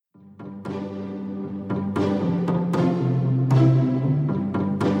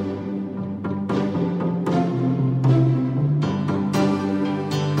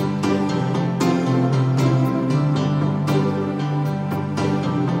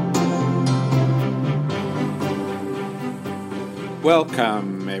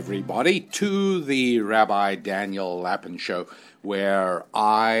Welcome, everybody, to the Rabbi Daniel Lapin Show, where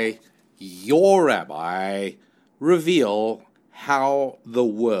I, your rabbi, reveal how the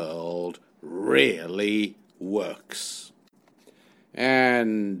world really works.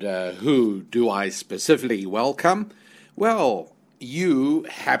 And who do I specifically welcome? Well, you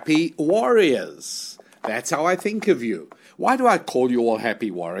happy warriors. That's how I think of you. Why do I call you all happy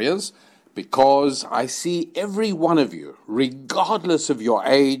warriors? Because I see every one of you, regardless of your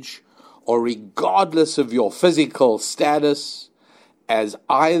age or regardless of your physical status, as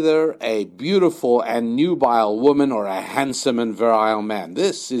either a beautiful and nubile woman or a handsome and virile man.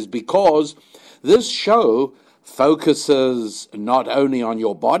 This is because this show focuses not only on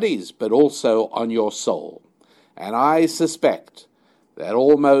your bodies, but also on your soul. And I suspect that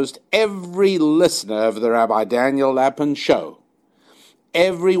almost every listener of the Rabbi Daniel Lapin Show,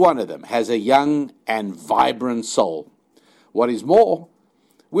 every one of them has a young and vibrant soul. What is more,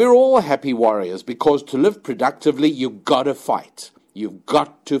 we're all happy warriors because to live productively, you've got to fight. You've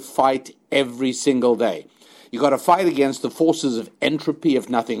got to fight every single day. You've got to fight against the forces of entropy, if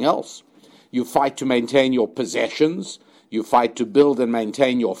nothing else. You fight to maintain your possessions. You fight to build and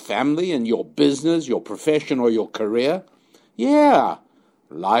maintain your family and your business, your profession, or your career. Yeah,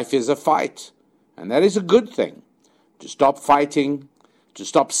 life is a fight, and that is a good thing. To stop fighting, to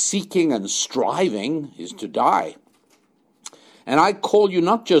stop seeking and striving is to die. And I call you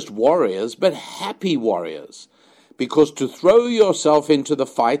not just warriors, but happy warriors. Because to throw yourself into the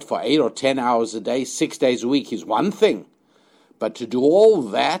fight for 8 or 10 hours a day, 6 days a week is one thing. But to do all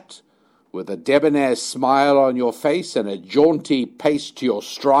that with a debonair smile on your face and a jaunty pace to your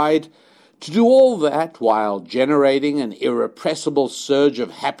stride, to do all that while generating an irrepressible surge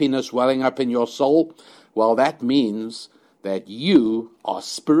of happiness welling up in your soul, well, that means that you are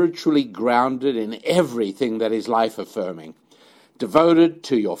spiritually grounded in everything that is life-affirming, devoted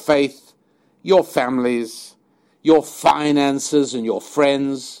to your faith, your families, your finances, and your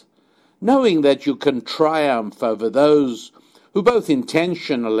friends, knowing that you can triumph over those who both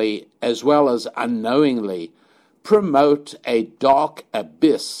intentionally as well as unknowingly promote a dark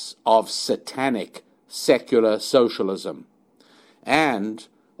abyss of satanic secular socialism, and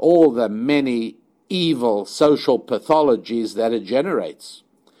all the many evil social pathologies that it generates.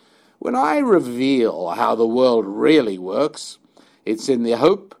 When I reveal how the world really works, it's in the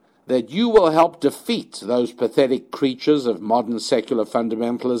hope that you will help defeat those pathetic creatures of modern secular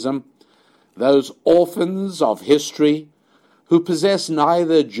fundamentalism, those orphans of history who possess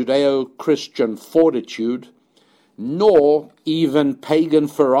neither Judeo-Christian fortitude nor even pagan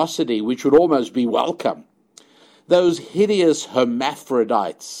ferocity, which would almost be welcome, those hideous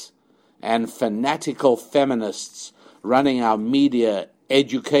hermaphrodites and fanatical feminists running our media,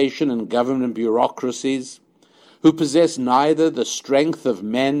 education, and government bureaucracies, who possess neither the strength of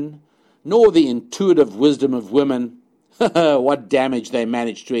men nor the intuitive wisdom of women. What damage they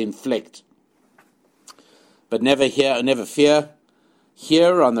manage to inflict. But never fear.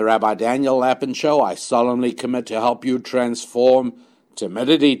 Here on the Rabbi Daniel Lapin Show, I solemnly commit to help you transform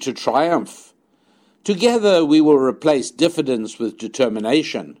timidity to triumph. Together we will replace diffidence with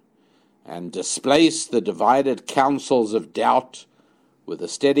determination, and displace the divided counsels of doubt with the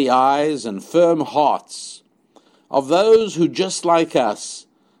steady eyes and firm hearts of those who, just like us,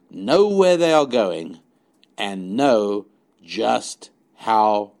 know where they are going and know just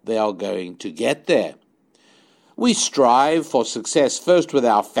how they are going to get there. We strive for success first with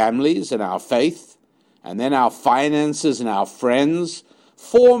our families and our faith, and then our finances and our friends,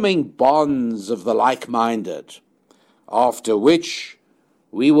 forming bonds of the like-minded, after which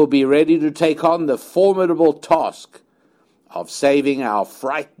we will be ready to take on the formidable task of saving our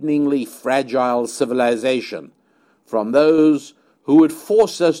frighteningly fragile civilization from those who would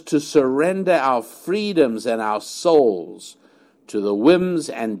force us to surrender our freedoms and our souls to the whims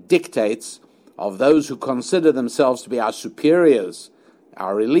and dictates of those who consider themselves to be our superiors,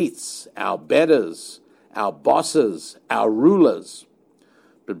 our elites, our betters, our bosses, our rulers.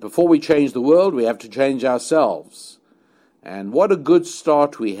 But before we change the world, we have to change ourselves. And what a good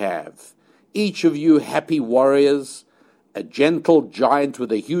start we have. Each of you happy warriors, a gentle giant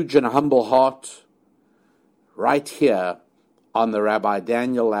with a huge and humble heart, right here on the Rabbi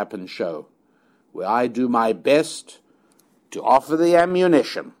Daniel Lapin Show, where I do my best to offer the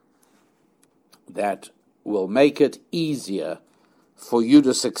ammunition that will make it easier for you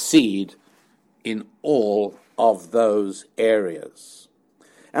to succeed in all of those areas.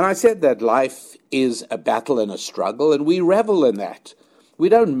 And I said that life is a battle and a struggle, and we revel in that. We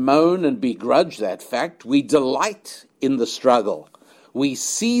don't moan and begrudge that fact. We delight in the struggle. We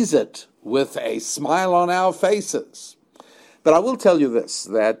seize it with a smile on our faces. But I will tell you this,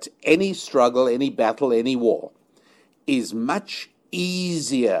 that any struggle, any battle, any war is much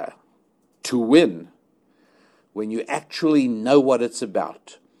easier to win when you actually know what it's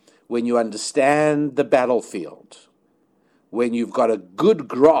about, when you understand the battlefield, when you've got a good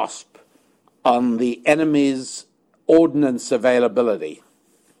grasp on the enemy's ordnance availability.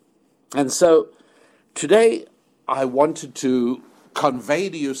 And so today I wanted to convey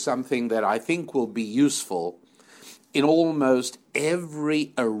to you something that I think will be useful in almost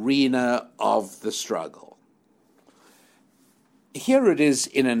every arena of the struggle. Here it is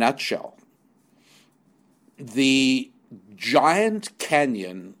in a nutshell. The giant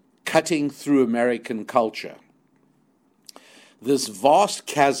canyon cutting through American culture, this vast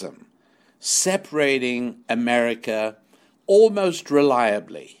chasm separating America almost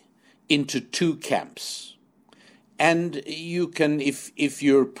reliably into two camps. And you can, if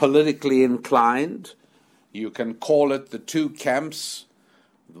you're politically inclined, you can call it the two camps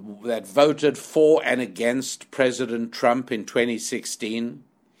that voted for and against President Trump in 2016.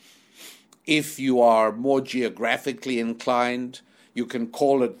 If you are more geographically inclined, you can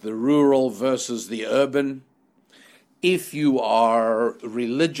call it the rural versus the urban. If you are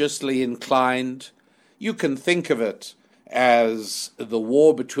religiously inclined, you can think of it as the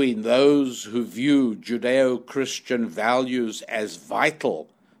war between those who view Judeo-Christian values as vital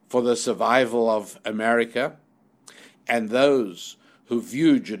for the survival of America, and those who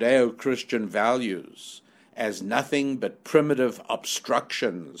view Judeo-Christian values as nothing but primitive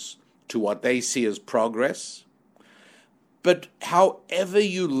obstructions to what they see as progress. But however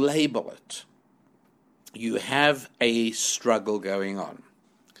you label it, you have a struggle going on.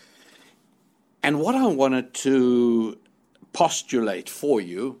 And what I wanted to postulate for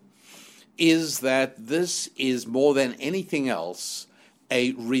you is that this is more than anything else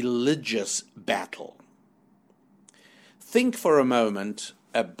a religious battle. Think for a moment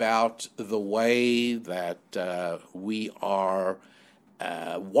about the way that we are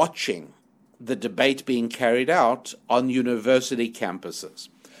watching the debate being carried out on university campuses.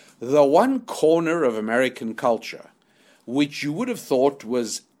 The one corner of American culture which you would have thought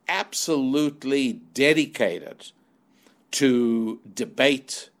was absolutely dedicated to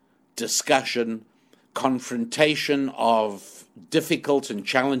debate, discussion, confrontation of difficult and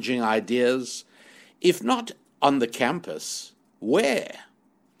challenging ideas, if not on the campus, where?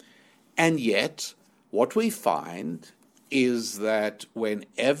 And yet, what we find is that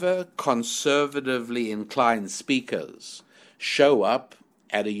whenever conservatively inclined speakers show up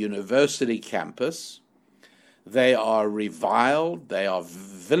at a university campus, they are reviled, they are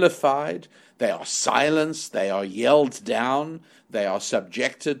vilified, they are silenced, they are yelled down, they are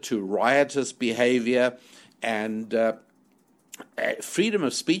subjected to riotous behavior, and freedom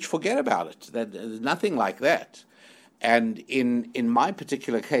of speech, forget about it. There's nothing like that. And in my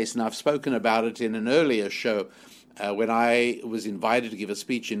particular case, and I've spoken about it in an earlier show, when I was invited to give a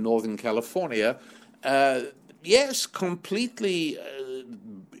speech in Northern California, yes, completely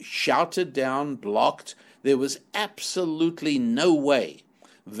shouted down, blocked. There was absolutely no way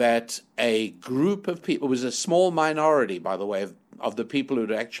that a group of people, it was a small minority, by the way, of the people who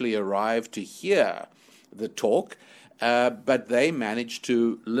had actually arrived to hear the talk, but they managed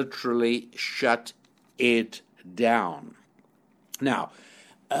to literally shut it down. Now,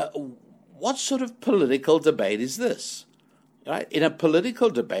 what sort of political debate is this? Right? In a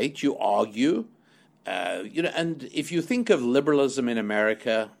political debate, you argue, and if you think of liberalism in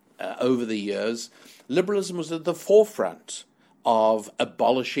America over the years, liberalism was at the forefront of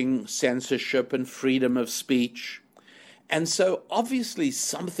abolishing censorship and freedom of speech. And so obviously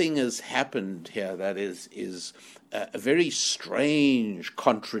something has happened here that is a very strange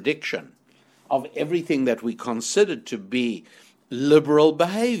contradiction of everything that we considered to be liberal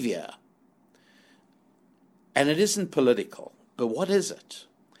behavior. And it isn't political, but what is it?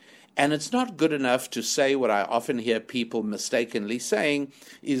 And it's not good enough to say what I often hear people mistakenly saying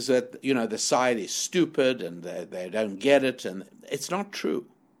is that, the side is stupid and they don't get it. And it's not true.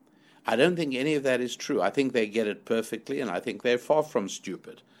 I don't think any of that is true. I think they get it perfectly, and I think they're far from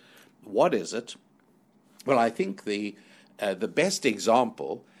stupid. What is it? Well, I think the best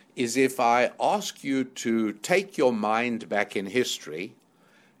example is if I ask you to take your mind back in history,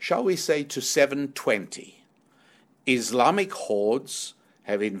 shall we say to 720. Islamic hordes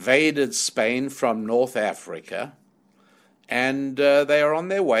have invaded Spain from North Africa, and they are on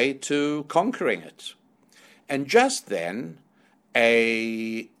their way to conquering it. And just then,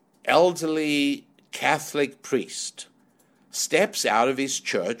 an elderly Catholic priest steps out of his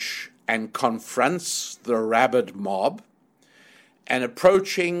church and confronts the rabid mob, and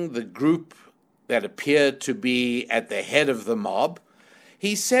approaching the group that appear to be at the head of the mob,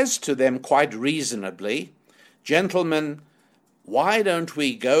 he says to them quite reasonably, "Gentlemen, why don't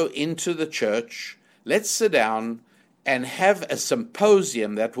we go into the church, let's sit down and have a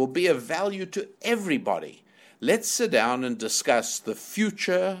symposium that will be of value to everybody. Let's sit down and discuss the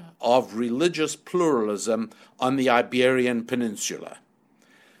future of religious pluralism on the Iberian Peninsula."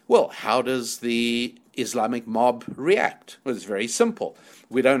 Well, how does the Islamic mob react? Well, it's very simple.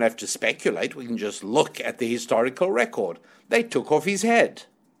 We don't have to speculate. We can just look at the historical record. They took off his head.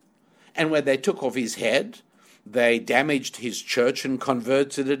 And when they took off his head, they damaged his church and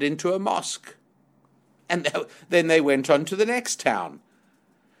converted it into a mosque. And then they went on to the next town.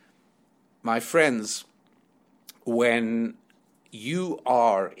 My friends, when you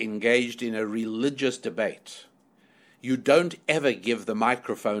are engaged in a religious debate, you don't ever give the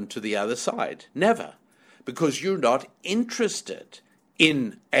microphone to the other side. Never. Because you're not interested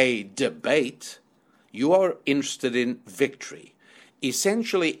in a debate. You are interested in victory.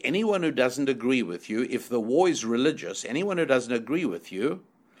 Essentially, anyone who doesn't agree with you, if the war is religious, anyone who doesn't agree with you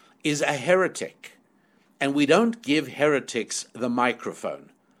is a heretic. And we don't give heretics the microphone.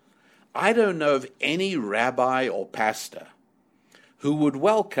 I don't know of any rabbi or pastor who would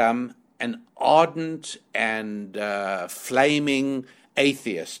welcome an ardent and flaming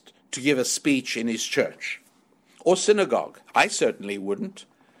atheist to give a speech in his church or synagogue. I certainly wouldn't.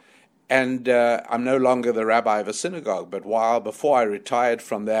 And I'm no longer the rabbi of a synagogue, but before I retired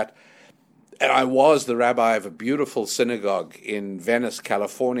from that, and I was the rabbi of a beautiful synagogue in Venice,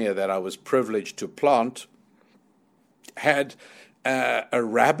 California, that I was privileged to plant, had a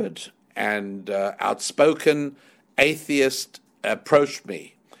rabid and outspoken atheist approached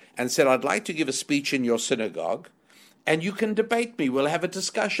me and said, "I'd like to give a speech in your synagogue, and you can debate me. We'll have a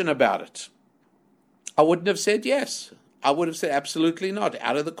discussion about it." I wouldn't have said yes. I would have said absolutely not,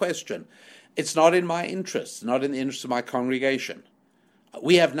 out of the question. It's not in my interest, not in the interest of my congregation.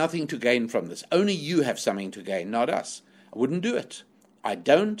 We have nothing to gain from this. Only you have something to gain, not us. I wouldn't do it. I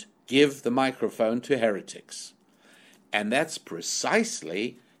don't give the microphone to heretics. And that's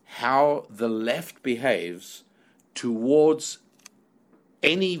precisely how the left behaves towards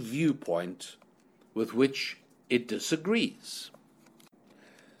any viewpoint with which it disagrees.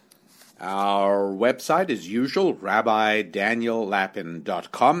 Our website, as usual,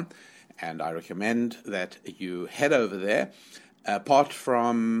 rabbidaniellapin.com, and I recommend that you head over there. Apart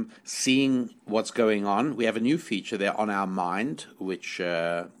from seeing what's going on, we have a new feature there, On Our Mind, which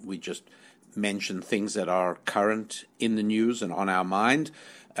we just mention things that are current in the news and on our mind.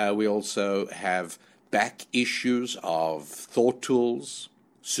 We also have back issues of Thought Tools,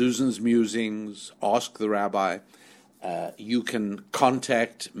 Susan's Musings, Ask the Rabbi. You can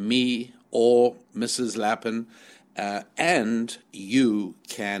contact me or Mrs. Lapin, and you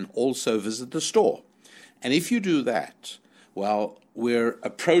can also visit the store. And if you do that, well, we're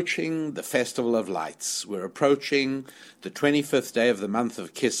approaching the Festival of Lights. We're approaching the 25th day of the month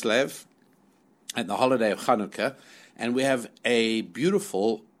of Kislev and the holiday of Hanukkah, and we have a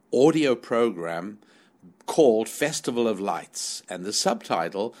beautiful audio program called Festival of Lights, and the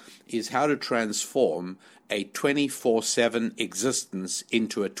subtitle is How to Transform a 24/7 existence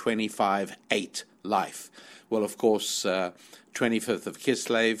into a 25/8 life. Well, of course, 25th of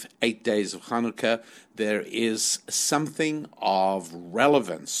Kislev, 8 days of Hanukkah, there is something of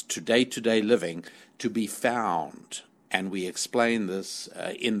relevance to day-to-day living to be found, and we explain this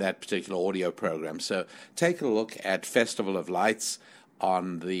in that particular audio program. So take a look at Festival of Lights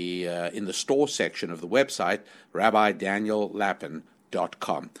on the in the store section of the website,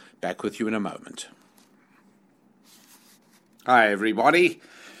 rabbidaniellapin.com. Back with you in a moment. Hi, everybody.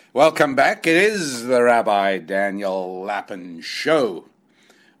 Welcome back. It is the Rabbi Daniel Lapin Show,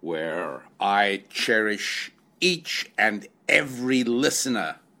 where I cherish each and every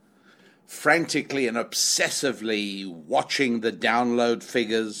listener, frantically and obsessively watching the download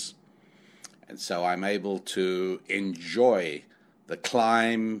figures, and so I'm able to enjoy the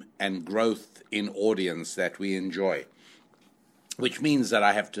climb and growth in audience that we enjoy, which means that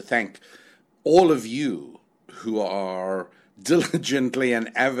I have to thank all of you who are diligently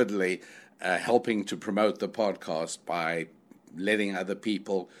and avidly helping to promote the podcast by letting other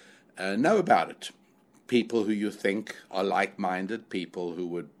people know about it. People who you think are like-minded, people who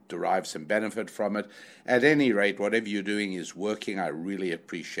would derive some benefit from it. At any rate, whatever you're doing is working. I really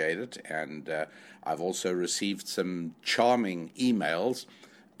appreciate it. And I've also received some charming emails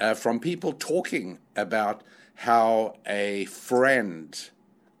from people talking about how a friend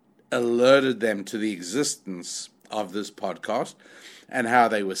alerted them to the existence of this podcast and how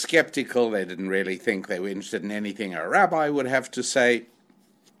they were skeptical. They didn't really think they were interested in anything a rabbi would have to say.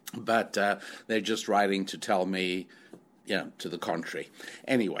 but they're just writing to tell me, to the contrary.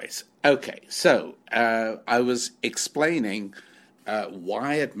 Anyways, okay, so I was explaining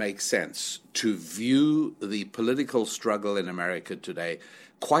why it makes sense to view the political struggle in America today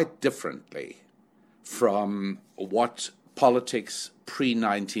quite differently from what politics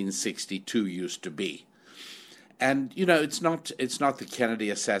pre-1962 used to be. And, it's not the Kennedy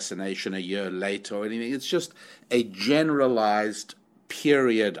assassination a year later or anything. It's just a generalized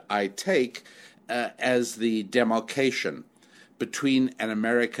period I take as the demarcation between an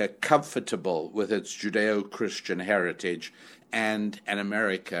America comfortable with its Judeo-Christian heritage and an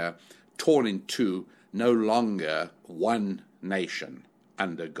America torn in two, no longer one nation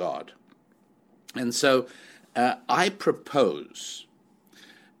under God. And so I propose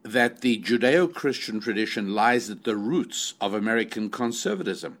that the Judeo-Christian tradition lies at the roots of American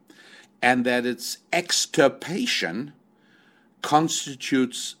conservatism, and that its extirpation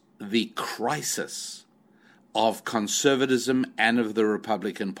constitutes the crisis of conservatism and of the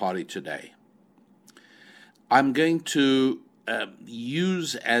Republican Party today. I'm going to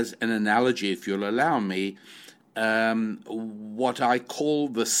use as an analogy, if you'll allow me, what I call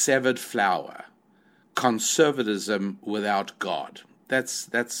the severed flower, conservatism without God.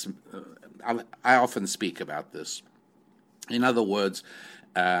 I often speak about this. In other words,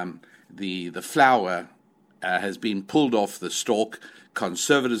 the flower has been pulled off the stalk.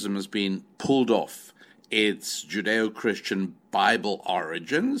 Conservatism has been pulled off its Judeo-Christian Bible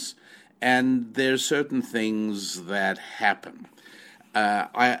origins, and there are certain things that happen.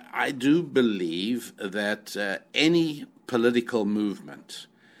 I do believe that any political movement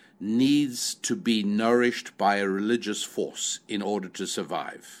needs to be nourished by a religious force in order to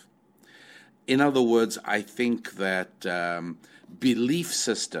survive. In other words, I think that belief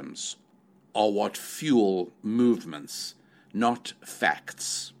systems are what fuel movements, not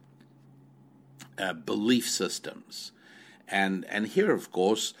facts. Belief systems. And here, of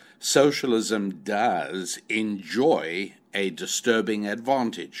course, socialism does enjoy a disturbing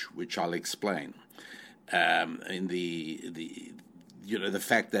advantage, which I'll explain. In the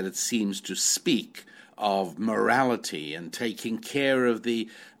fact that it seems to speak of morality and taking care of the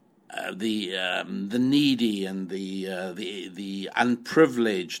needy and the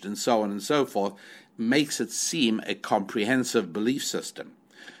unprivileged and so on and so forth, makes it seem a comprehensive belief system,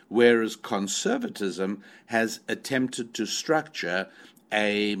 whereas conservatism has attempted to structure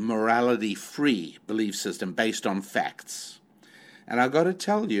a morality-free belief system based on facts. And I've got to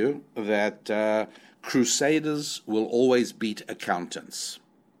tell you that crusaders will always beat accountants.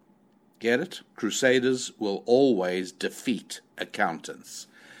 Get it? Crusaders will always defeat accountants.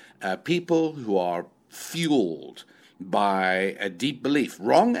 People who are fueled by a deep belief,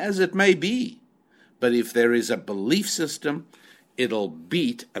 wrong as it may be, but if there is a belief system, it'll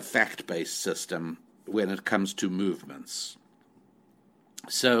beat a fact-based system when it comes to movements.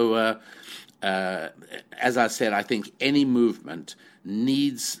 So, as I said, I think any movement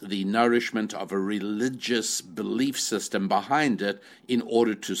needs the nourishment of a religious belief system behind it in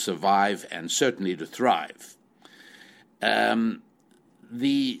order to survive and certainly to thrive. The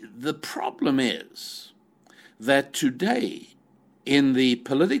problem is that today, in the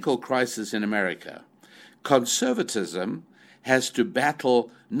political crisis in America, conservatism has to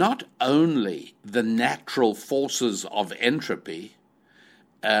battle not only the natural forces of entropy,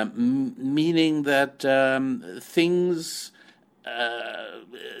 meaning that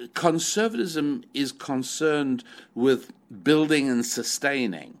conservatism is concerned with building and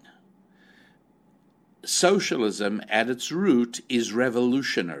sustaining. Socialism, at its root, is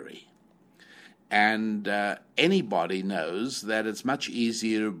revolutionary. And anybody knows that it's much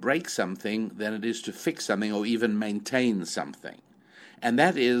easier to break something than it is to fix something or even maintain something. And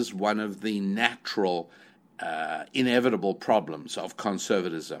that is one of the natural, inevitable problems of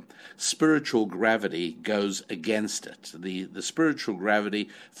conservatism. Spiritual gravity goes against it. The spiritual gravity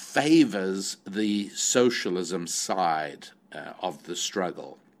favors the socialism side of the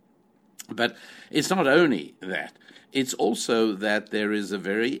struggle. But it's not only that. It's also that there is a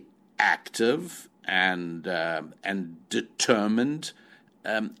very active and determined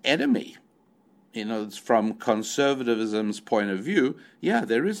enemy. From conservatism's point of view,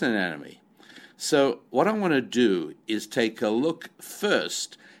 there is an enemy. So what I want to do is take a look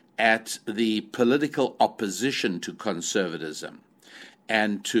first at the political opposition to conservatism,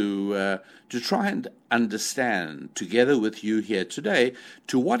 and to try and understand, together with you here today,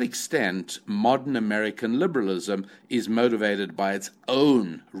 to what extent modern American liberalism is motivated by its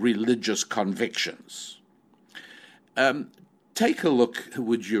own religious convictions. Take a look,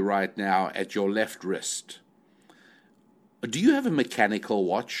 would you, right now, at your left wrist. Do you have a mechanical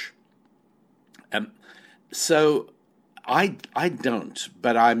watch? So I don't,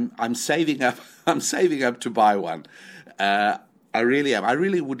 but I'm saving up. I'm saving up to buy one. I really am. I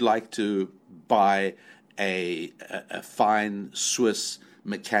really would like to buy a fine Swiss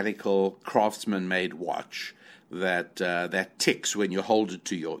mechanical craftsman-made watch that ticks when you hold it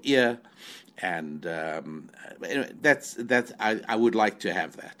to your ear, and anyway, that's I would like to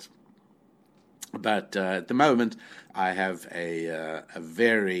have that. But at the moment, I have a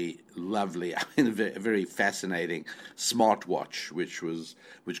very lovely, a very fascinating smartwatch,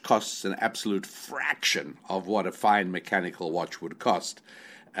 which costs an absolute fraction of what a fine mechanical watch would cost.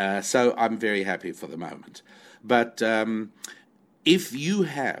 So I'm very happy for the moment. But if you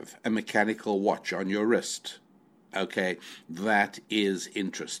have a mechanical watch on your wrist, okay, that is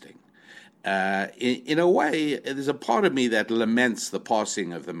interesting. In a way, there's a part of me that laments the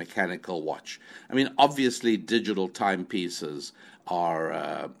passing of the mechanical watch. I mean, obviously, digital timepieces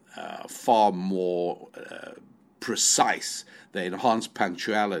are far more precise. They enhance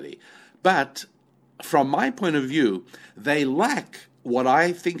punctuality. But from my point of view, they lack what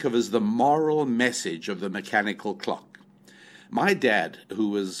I think of as the moral message of the mechanical clock. My dad, who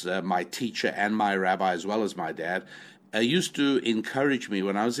was my teacher and my rabbi as well as my dad, used to encourage me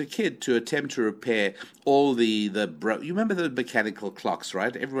when I was a kid to attempt to repair all the you remember the mechanical clocks,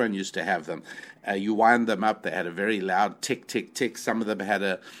 right? Everyone used to have them. You wind them up; they had a very loud tick, tick, tick. Some of them had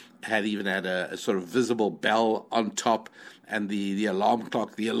a sort of visible bell on top, and the alarm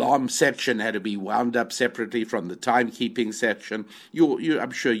clock, the alarm section had to be wound up separately from the timekeeping section.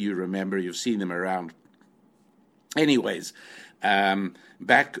 I'm sure you remember. You've seen them around. Anyways.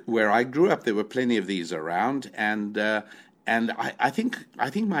 Back where I grew up, there were plenty of these around, and I think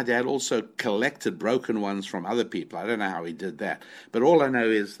my dad also collected broken ones from other people. I don't know how he did that, but all I know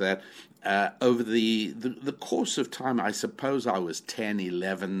is that over the course of time, I suppose I was 10,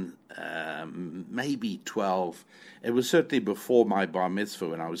 11, maybe 12. It was certainly before my bar mitzvah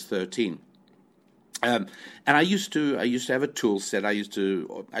when I was 13. And I used to have a tool set. I used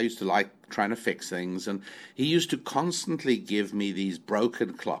to like trying to fix things, and he used to constantly give me these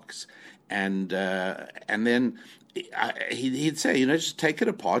broken clocks, and then he'd say, just take it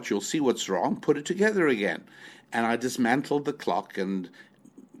apart. You'll see what's wrong. Put it together again. And I dismantled the clock and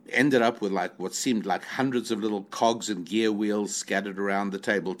ended up with like what seemed like hundreds of little cogs and gear wheels scattered around the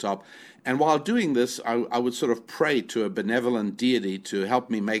tabletop. And while doing this, I would sort of pray to a benevolent deity to help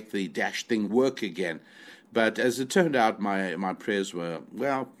me make the dashed thing work again. But as it turned out, my prayers were,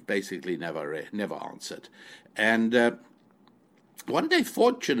 well, basically never answered. And one day,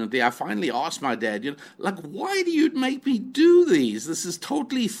 fortunately, I finally asked my dad, why do you make me do these? This is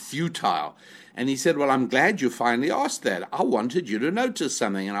totally futile. And he said, well, I'm glad you finally asked that. I wanted you to notice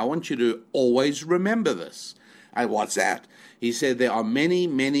something, and I want you to always remember this. What's that? He said, there are many,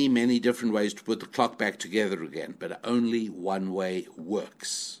 many, many different ways to put the clock back together again, but only one way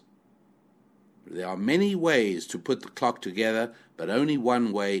works. There are many ways to put the clock together, but only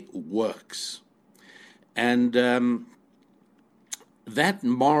one way works. And that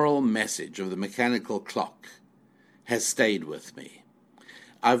moral message of the mechanical clock has stayed with me.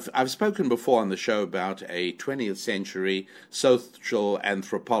 I've spoken before on the show about a 20th century social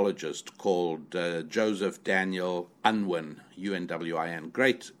anthropologist called Joseph Daniel Unwin, Unwin,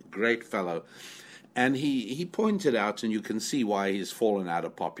 great fellow. And he pointed out, and you can see why he's fallen out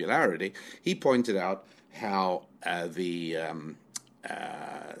of popularity, he pointed out how the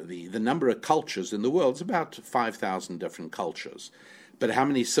number of cultures in the world is about 5,000 different cultures. But how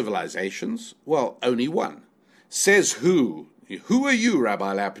many civilizations? Well, only one. Says who? Who are you,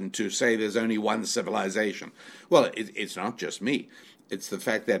 Rabbi Lapin, to say there's only one civilization? Well, it's not just me. It's the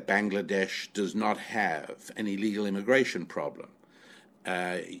fact that Bangladesh does not have an illegal immigration problem.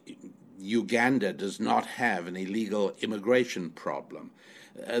 Uganda does not have an illegal immigration problem.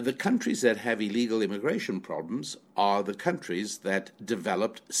 The countries that have illegal immigration problems are the countries that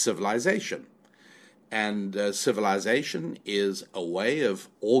developed civilization. And civilization is a way of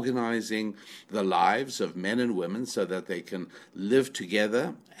organizing the lives of men and women so that they can live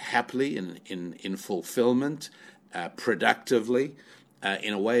together happily in fulfillment, productively,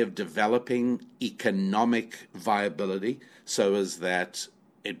 in a way of developing economic viability so as that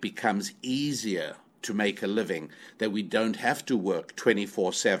it becomes easier to make a living, that we don't have to work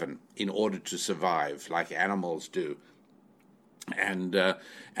 24/7 in order to survive like animals do. And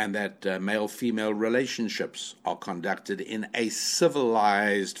that male-female relationships are conducted in a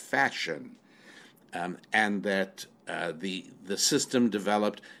civilized fashion, and that the system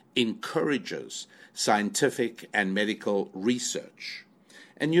developed encourages scientific and medical research.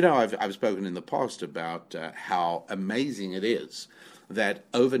 And you know, I've spoken in the past about how amazing it is that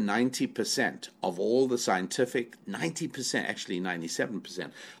over 90% of all the scientific, 90%, actually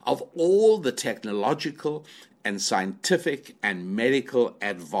 97%, of all the technological and scientific and medical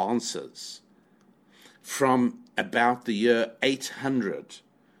advances from about the year 800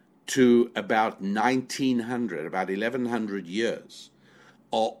 to about 1900, about 1100 years,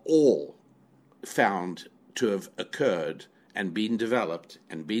 are all found to have occurred and been developed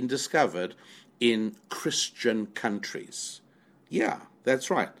and been discovered in Christian countries. Yeah, that's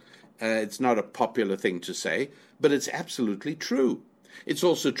right. It's not a popular thing to say, but it's absolutely true. It's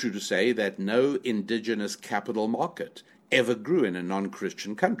also true to say that no indigenous capital market ever grew in a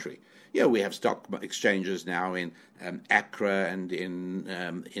non-Christian country. Yeah, we have stock exchanges now in Accra and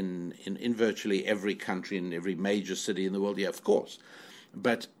in virtually every country, in every major city in the world. Yeah, of course.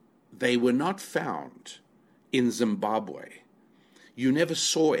 But they were not found in Zimbabwe. You never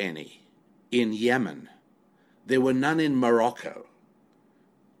saw any in Yemen. There were none in Morocco,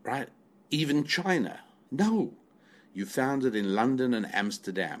 right? Even China. No. You found it in London and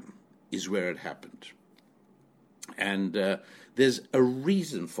Amsterdam is where it happened. And there's a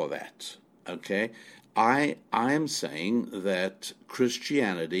reason for that, okay? I am saying that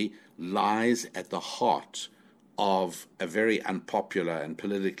Christianity lies at the heart of a very unpopular and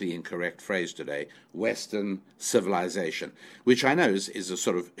politically incorrect phrase today, Western civilization, which I know is a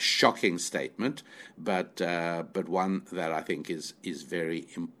sort of shocking statement, but one that I think is very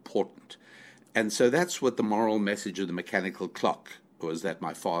important. And so that's what the moral message of the mechanical clock was that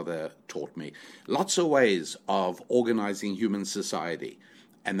my father taught me. Lots of ways of organizing human society,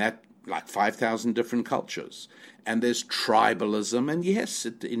 and that like 5,000 different cultures. And there's tribalism, and yes,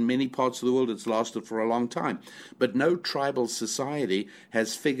 in many parts of the world it's lasted for a long time. But no tribal society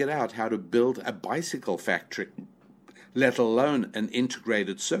has figured out how to build a bicycle factory, let alone an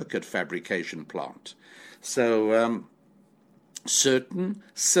integrated circuit fabrication plant. So certain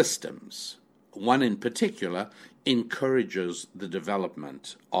systems, one in particular, encourages the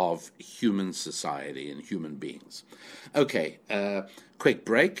development of human society and human beings. Okay, quick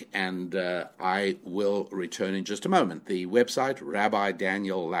break, and I will return in just a moment. The website,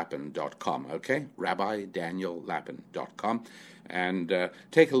 RabbiDanielLapin.com, okay? RabbiDanielLapin.com. And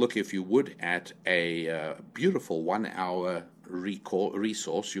take a look, if you would, at a beautiful 1-hour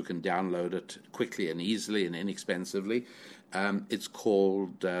resource. You can download it quickly and easily and inexpensively. It's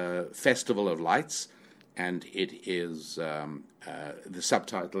called Festival of Lights, and it is the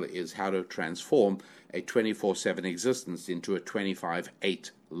subtitle is How to Transform a 24/7 Existence into a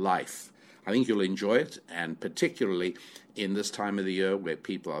 25/8 Life. I think you'll enjoy it, and particularly in this time of the year where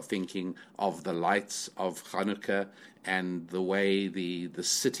people are thinking of the lights of Hanukkah and the way the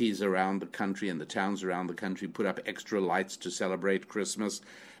cities around the country and the towns around the country put up extra lights to celebrate Christmas.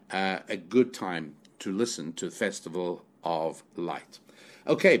 A good time to listen to Festival of Light.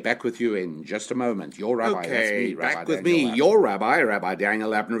 Okay, back with you in just a moment. Your rabbi, that's me, Rabbi back with Daniel me, Lapin. Your rabbi, Rabbi Daniel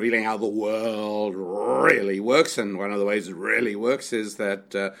Lapin, revealing how the world really works. And one of the ways it really works is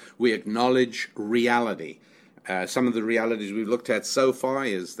that we acknowledge reality. Some of the realities we've looked at so far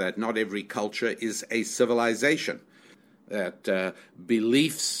is that not every culture is a civilization, that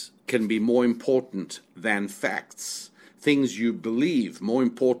beliefs can be more important than facts. Things you believe more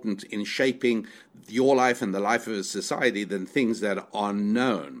important in shaping your life and the life of a society than things that are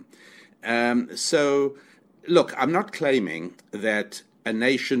known. So, look, I'm not claiming that a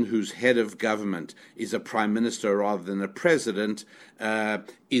nation whose head of government is a prime minister rather than a president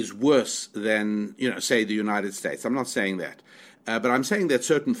is worse than, say, the United States. I'm not saying that. But I'm saying that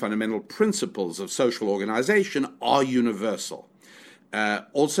certain fundamental principles of social organization are universal.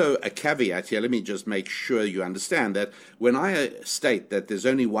 Also, a caveat here, let me just make sure you understand that when I state that there's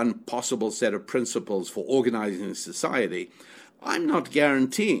only one possible set of principles for organizing society, I'm not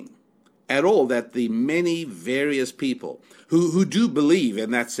guaranteeing at all that the many various people who do believe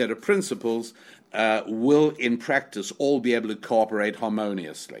in that set of principles will in practice all be able to cooperate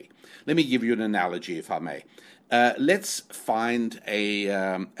harmoniously. Let me give you an analogy, if I may. Let's find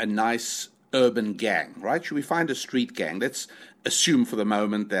a nice urban gang, right? Should we find a street gang? Let's assume for the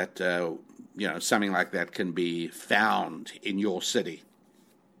moment that something like that can be found in your city.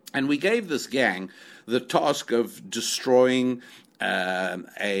 And we gave this gang the task of destroying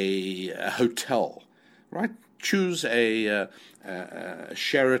a hotel, right? Choose a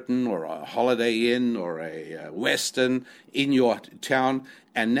Sheraton or a Holiday Inn or a Westin in your town,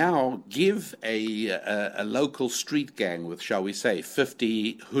 and now give a local street gang with, shall we say,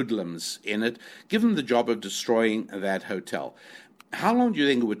 50 hoodlums in it, give them the job of destroying that hotel. How long do you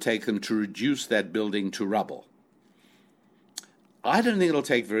think it would take them to reduce that building to rubble? I don't think it'll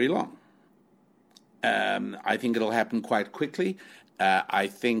take very long. I think it'll happen quite quickly. I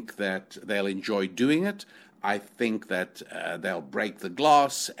think that they'll enjoy doing it. I think that they'll break the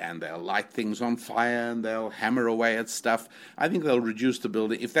glass and they'll light things on fire and they'll hammer away at stuff. I think they'll reduce the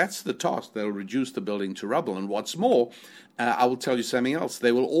building. If that's the task, they'll reduce the building to rubble. And what's more, I will tell you something else.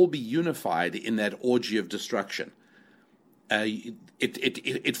 They will all be unified in that orgy of destruction.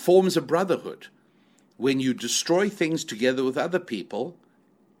 It forms a brotherhood. When you destroy things together with other people,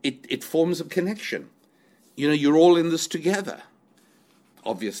 it forms a connection. You're all in this together.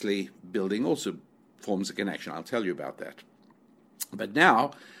 Obviously, building also forms a connection. I'll tell you about that. But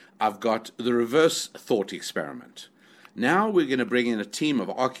now I've got the reverse thought experiment. Now we're going to bring in a team of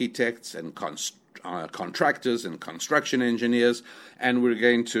architects and contractors and construction engineers, and we're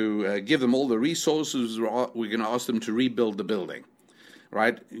going to give them all the resources. We're going to ask them to rebuild the building,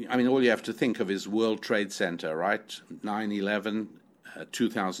 right? I mean, all you have to think of is World Trade Center, right? 9/11,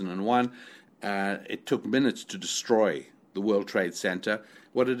 2001. It took minutes to destroy the World Trade Center.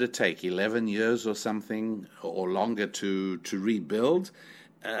 What did it take? 11 years or something, or longer to rebuild?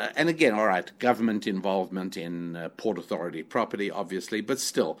 And again, all right, government involvement in Port Authority property, obviously, but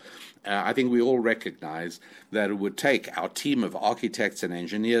still, I think we all recognize that it would take our team of architects and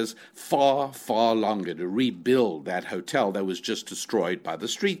engineers far, far longer to rebuild that hotel that was just destroyed by the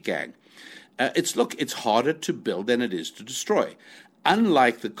street gang. It's harder to build than it is to destroy.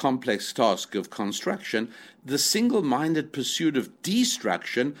 Unlike the complex task of construction, the single-minded pursuit of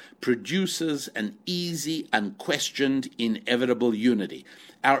destruction produces an easy, unquestioned, inevitable unity.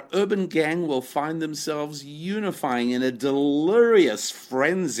 Our urban gang will find themselves unifying in a delirious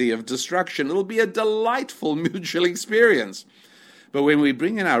frenzy of destruction. It'll be a delightful mutual experience. But when we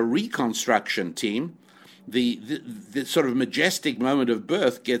bring in our reconstruction team, the sort of majestic moment of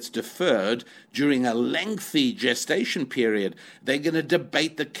birth gets deferred during a lengthy gestation period. They're going to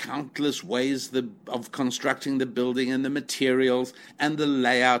debate the countless ways of constructing the building and the materials and the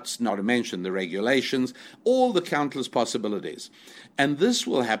layouts, not to mention the regulations, all the countless possibilities. And this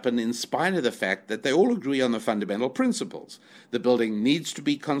will happen in spite of the fact that they all agree on the fundamental principles. The building needs to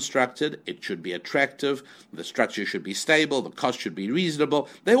be constructed, it should be attractive, the structure should be stable, the cost should be reasonable.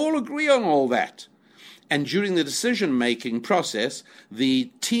 They all agree on all that. And during the decision-making process,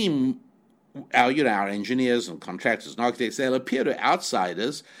 the team, our engineers and contractors and architects, they'll appear to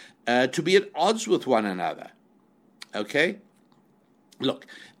outsiders to be at odds with one another. Okay? Look,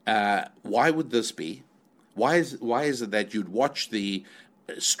 why would this be? Why is it that you'd watch the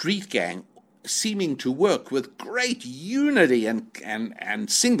street gang seeming to work with great unity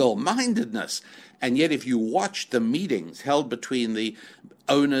and single-mindedness, and yet if you watch the meetings held between the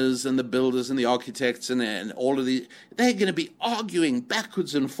owners and the builders and the architects and all of these, they're going to be arguing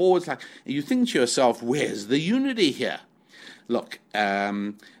backwards and forwards. Like, you think to yourself, where's the unity here? Look,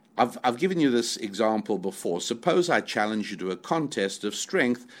 I've given you this example before. Suppose I challenge you to a contest of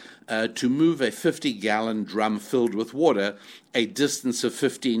strength to move a 50-gallon drum filled with water a distance of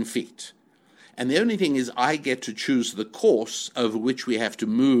 15 feet. And the only thing is I get to choose the course over which we have to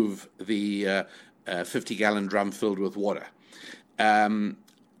move the 50-gallon drum filled with water.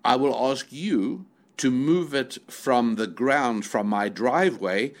 I will ask you to move it from the ground, from my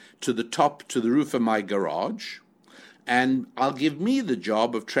driveway, to the roof of my garage, and I'll give me the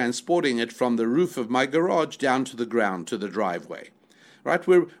job of transporting it from the roof of my garage down to the ground, to the driveway. Right?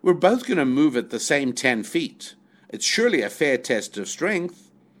 We're both going to move it the same 10 feet. It's surely a fair test of strength.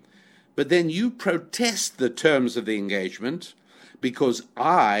 But then you protest the terms of the engagement because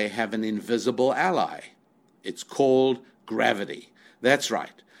I have an invisible ally. It's called gravity. That's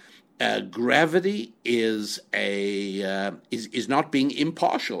right. Gravity is not being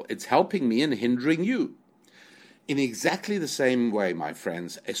impartial. It's helping me and hindering you. In exactly the same way, my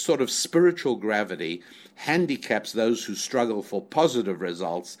friends, a sort of spiritual gravity handicaps those who struggle for positive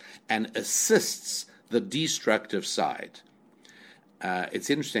results and assists the destructive side. It's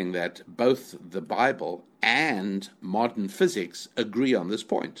interesting that both the Bible and modern physics agree on this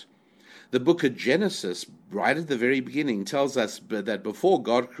point. The book of Genesis, right at the very beginning, tells us that before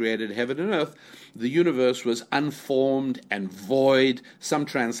God created heaven and earth, the universe was unformed and void. Some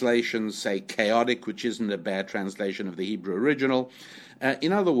translations say chaotic, which isn't a bad translation of the Hebrew original.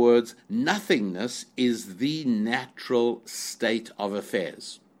 In other words, nothingness is the natural state of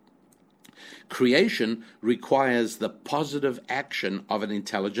affairs. Creation requires the positive action of an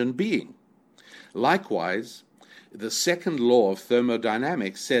intelligent being. Likewise, the second law of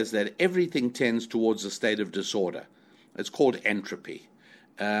thermodynamics says that everything tends towards a state of disorder. It's called entropy.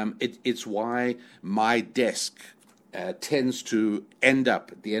 It's why my desk tends to end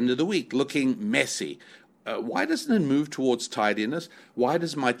up at the end of the week looking messy, why doesn't it move towards tidiness? Why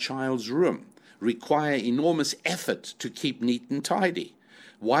does my child's room require enormous effort to keep neat and tidy?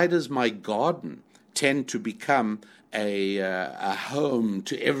 Why does my garden tend to become a home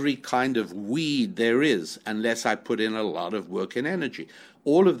to every kind of weed there is unless I put in a lot of work and energy?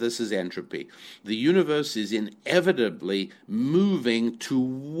 All of this is entropy. The universe is inevitably moving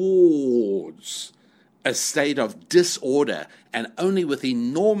towards a state of disorder, and only with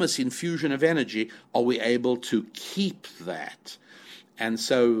enormous infusion of energy are we able to keep that. And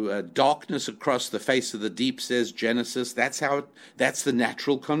so darkness across the face of the deep, says Genesis, that's the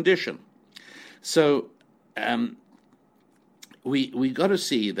natural condition. So we got to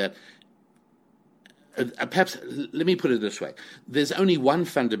see that, perhaps, let me put it this way. There's only one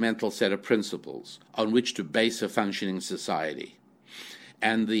fundamental set of principles on which to base a functioning society.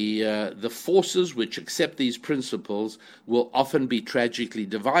 And the forces which accept these principles will often be tragically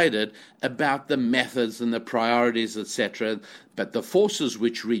divided about the methods and the priorities, etc. But the forces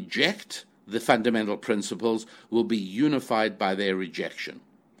which reject the fundamental principles will be unified by their rejection.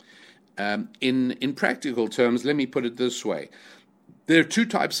 In practical terms, let me put it this way. There are two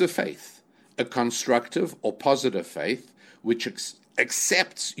types of faith: a constructive or positive faith, which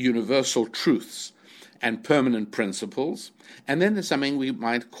accepts universal truths and permanent principles, and then there's something we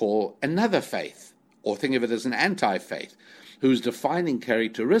might call another faith, or think of it as an anti-faith, whose defining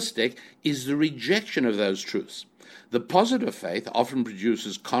characteristic is the rejection of those truths. The positive faith often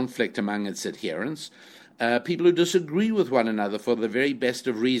produces conflict among its adherents, people who disagree with one another for the very best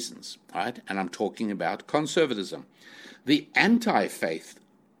of reasons, right? And I'm talking about conservatism. The anti-faith,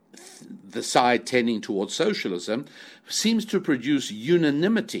 the side tending towards socialism, seems to produce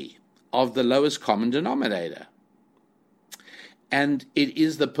unanimity of the lowest common denominator. And it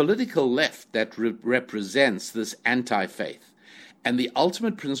is the political left that represents this anti-faith. And the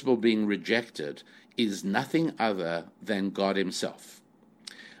ultimate principle being rejected is nothing other than God himself.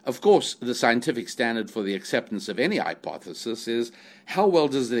 Of course, the scientific standard for the acceptance of any hypothesis is how well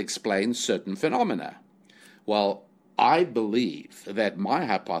does it explain certain phenomena? Well, I believe that my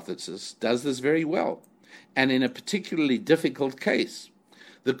hypothesis does this very well, and in a particularly difficult case.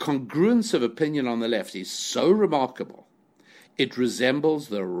 The congruence of opinion on the left is so remarkable, it resembles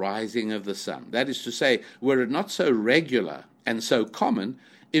the rising of the sun. That is to say, were it not so regular and so common,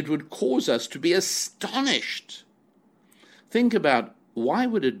 it would cause us to be astonished. Think about, why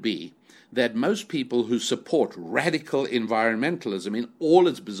would it be that most people who support radical environmentalism in all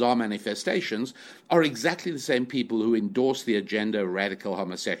its bizarre manifestations are exactly the same people who endorse the agenda of radical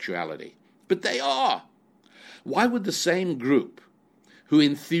homosexuality? But they are. Why would the same group who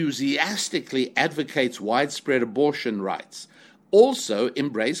enthusiastically advocates widespread abortion rights also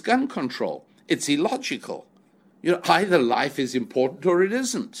embrace gun control? It's illogical. Either life is important or it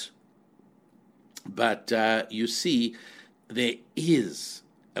isn't. But you see, there is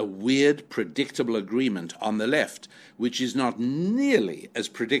a weird, predictable agreement on the left, which is not nearly as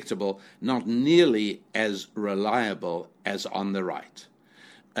predictable, not nearly as reliable as on the right.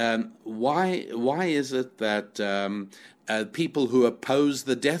 Why is it that people who oppose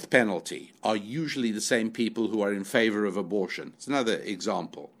the death penalty are usually the same people who are in favor of abortion? It's another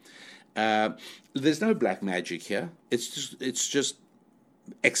example. There's no black magic here. It's just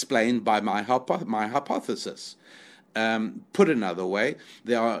explained by my hypothesis. Put another way,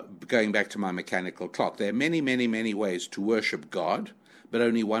 going back to my mechanical clock, there are many, many, many ways to worship God, but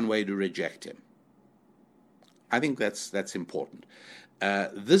only one way to reject him. I think that's important.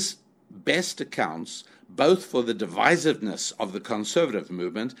 This best accounts both for the divisiveness of the conservative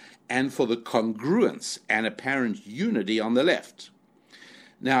movement and for the congruence and apparent unity on the left.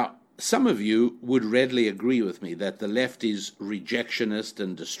 Now, some of you would readily agree with me that the left is rejectionist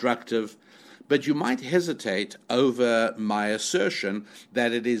and destructive, but you might hesitate over my assertion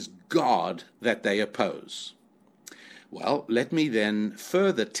that it is God that they oppose. Well, let me then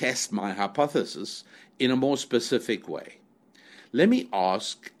further test my hypothesis in a more specific way. Let me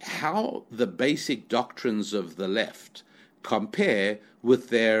ask how the basic doctrines of the left compare with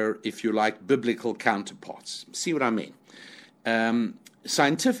their, if you like, biblical counterparts. See what I mean?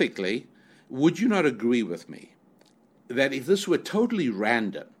 Scientifically, would you not agree with me that if this were totally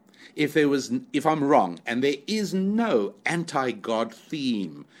random, if I'm wrong, and there is no anti-God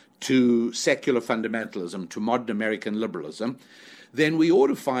theme to secular fundamentalism, to modern American liberalism, then we ought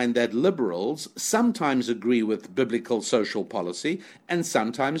to find that liberals sometimes agree with biblical social policy and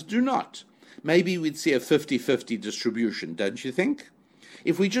sometimes do not. Maybe we'd see a 50-50 distribution, don't you think?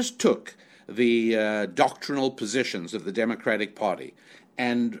 If we just took the doctrinal positions of the Democratic Party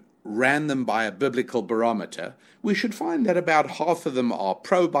and ran them by a biblical barometer, we should find that about half of them are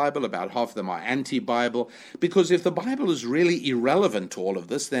pro-Bible, about half of them are anti-Bible, because if the Bible is really irrelevant to all of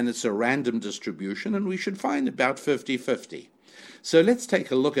this, then it's a random distribution, and we should find about 50-50. So let's take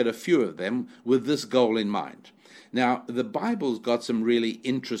a look at a few of them with this goal in mind. Now, the Bible's got some really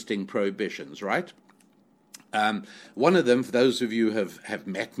interesting prohibitions, right? One of them, for those of you who have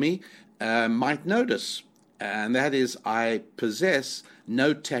met me, might notice, and that is I possess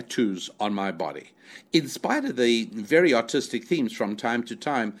no tattoos on my body, in spite of the very artistic themes from time to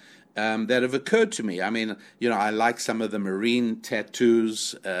time that have occurred to me. I mean, I like some of the marine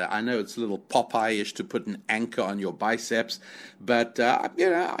tattoos. I know it's a little Popeye-ish to put an anchor on your biceps, but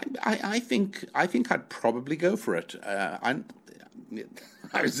I think I'd probably go for it.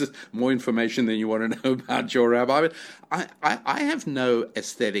 I was just more information than you want to know about your rabbi. But I have no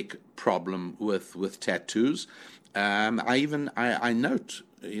aesthetic problem with tattoos. I note,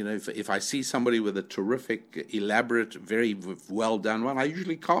 if I see somebody with a terrific, elaborate, very well done one, I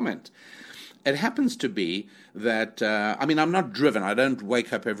usually comment. It happens to be that, I'm not driven. I don't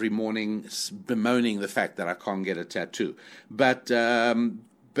wake up every morning bemoaning the fact that I can't get a tattoo. But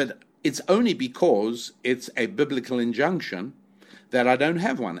it's only because it's a biblical injunction that I don't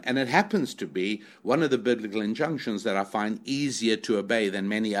have one. And it happens to be one of the biblical injunctions that I find easier to obey than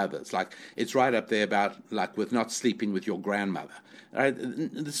many others. Like, it's right up there about, with not sleeping with your grandmother. Right?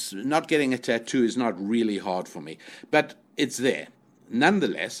 Not getting a tattoo is not really hard for me, but it's there.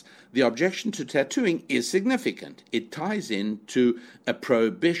 Nonetheless, the objection to tattooing is significant. It ties into a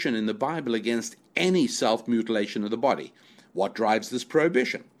prohibition in the Bible against any self-mutilation of the body. What drives this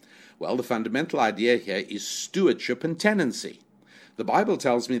prohibition? Well, the fundamental idea here is stewardship and tenancy. The Bible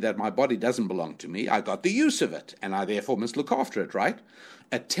tells me that my body doesn't belong to me. I got the use of it, and I therefore must look after it, right?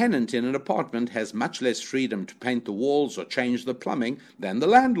 A tenant in an apartment has much less freedom to paint the walls or change the plumbing than the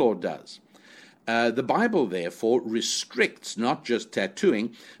landlord does. The Bible, therefore, restricts not just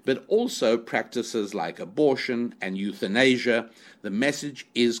tattooing, but also practices like abortion and euthanasia. The message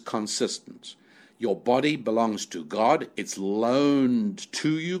is consistent. Your body belongs to God. It's loaned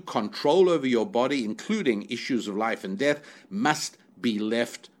to you. Control over your body, including issues of life and death, must be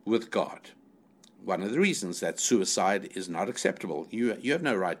left with God. One of the reasons that suicide is not acceptable. You have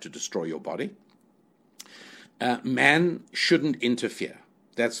no right to destroy your body. Man shouldn't interfere.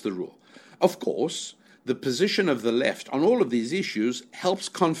 That's the rule. Of course, the position of the left on all of these issues helps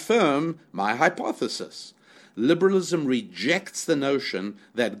confirm my hypothesis. Liberalism rejects the notion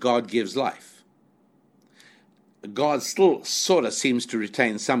that God gives life. God still sort of seems to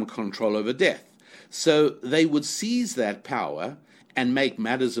retain some control over death. So they would seize that power and make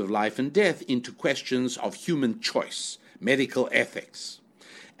matters of life and death into questions of human choice, medical ethics.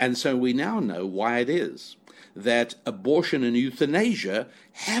 And so we now know why it is that abortion and euthanasia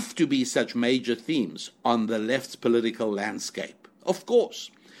have to be such major themes on the left's political landscape. Of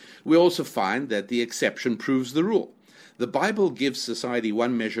course, we also find that the exception proves the rule. The Bible gives society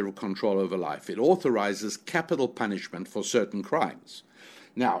one measure of control over life. It authorizes capital punishment for certain crimes.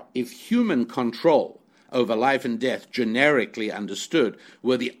 Now, if human control over life and death, generically understood,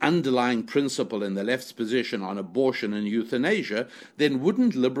 were the underlying principle in the left's position on abortion and euthanasia, then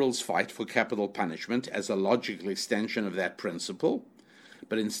wouldn't liberals fight for capital punishment as a logical extension of that principle?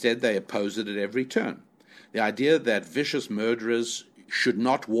 But instead they oppose it at every turn. The idea that vicious murderers should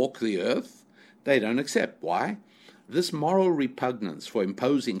not walk the earth, they don't accept. Why? This moral repugnance for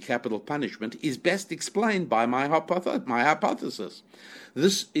imposing capital punishment is best explained by my hypothesis.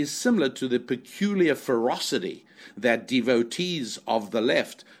 This is similar to the peculiar ferocity that devotees of the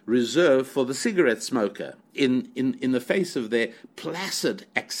left reserve for the cigarette smoker in the face of their placid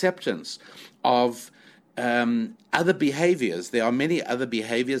acceptance of other behaviors. There are many other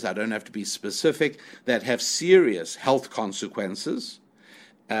behaviors, I don't have to be specific, that have serious health consequences.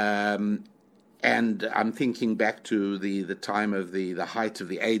 And I'm thinking back to the time of the height of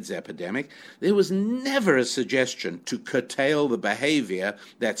the AIDS epidemic. There was never a suggestion to curtail the behavior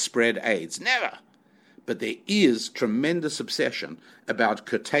that spread AIDS. Never. But there is tremendous obsession about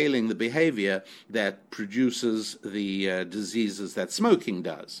curtailing the behavior that produces the diseases that smoking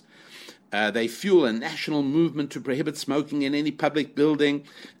does. They fuel a national movement to prohibit smoking in any public building,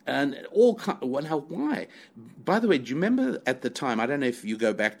 and now why? By the way, do you remember at the time? I don't know if you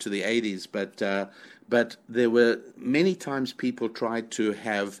go back to the 80s, but there were many times people tried to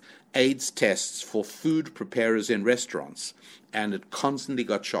have AIDS tests for food preparers in restaurants, and it constantly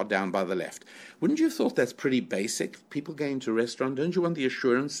got shot down by the left. Wouldn't you have thought that's pretty basic? People going to a restaurant, don't you want the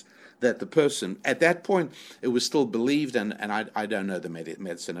assurance that the person, at that point, it was still believed, and I don't know the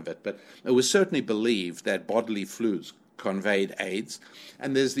medicine of it, but it was certainly believed that bodily fluids conveyed AIDS.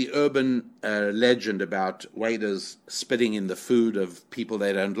 And there's the urban legend about waiters spitting in the food of people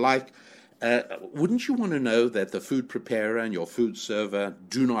they don't like. Wouldn't you want to know that the food preparer and your food server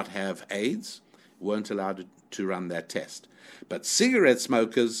do not have AIDS? Weren't allowed to run that test. But cigarette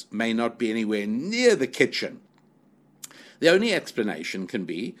smokers may not be anywhere near the kitchen. The only explanation can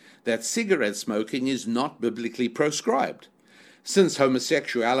be that cigarette smoking is not biblically proscribed. Since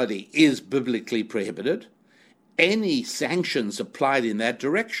homosexuality is biblically prohibited, any sanctions applied in that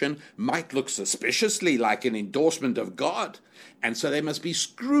direction might look suspiciously like an endorsement of God, and so they must be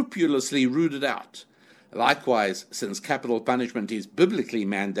scrupulously rooted out. Likewise, since capital punishment is biblically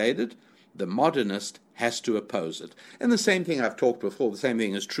mandated, the modernist has to oppose it. And the same thing I've talked before, the same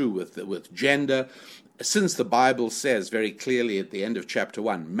thing is true with gender. Since the Bible says very clearly at the end of chapter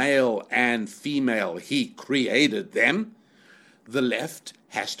 1, male and female, he created them, the left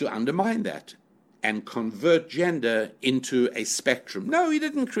has to undermine that and convert gender into a spectrum. No, he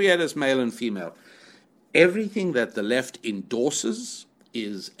didn't create us male and female. Everything that the left endorses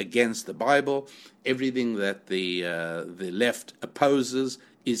is against the Bible. Everything that the left opposes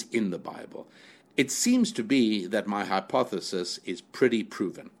is in the Bible. It seems to be that my hypothesis is pretty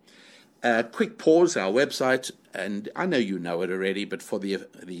proven. Quick pause, our website, and I know you know it already, but for the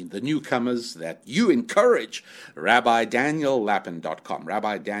newcomers that you encourage, RabbiDanielLapin.com,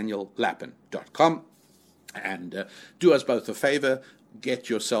 RabbiDanielLapin.com. And do us both a favor, get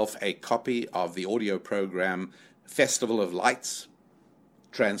yourself a copy of the audio program Festival of Lights,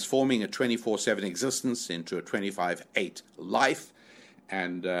 Transforming a 24/7 Existence into a 25/8 Life.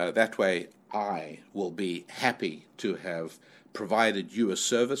 And that way I will be happy to have provided you a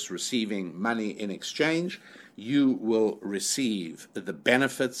service, receiving money in exchange. You will receive the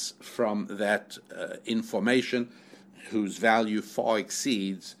benefits from that information, whose value far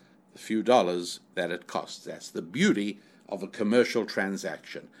exceeds the few dollars that it costs. That's the beauty of a commercial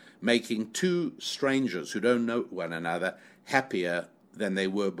transaction, making two strangers who don't know one another happier than they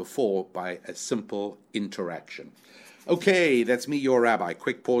were before by a simple interaction. Okay, that's me, your rabbi.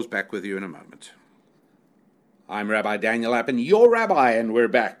 Quick pause, back with you in a moment. I'm Rabbi Daniel Lapin, your rabbi, and we're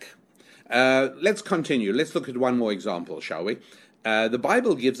back. Let's continue. Let's look at one more example, shall we? The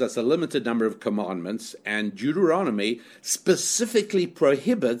Bible gives us a limited number of commandments, and Deuteronomy specifically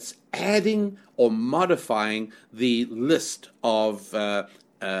prohibits adding or modifying the list of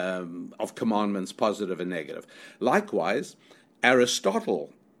commandments, positive and negative. Likewise,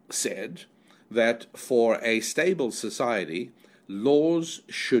 Aristotle said that for a stable society, laws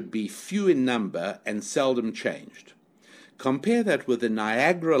should be few in number and seldom changed. Compare that with the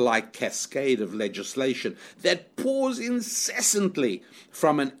Niagara-like cascade of legislation that pours incessantly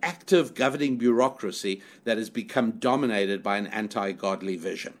from an active governing bureaucracy that has become dominated by an anti-godly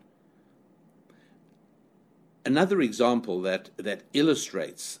vision. Another example that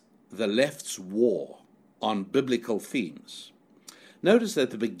illustrates the left's war on biblical themes. Notice that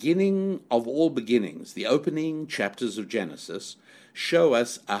the beginning of all beginnings, the opening chapters of Genesis, show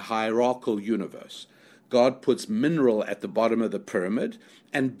us a hierarchical universe. God puts mineral at the bottom of the pyramid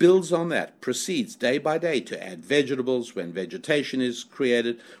and builds on that, proceeds day by day to add vegetables. When vegetation is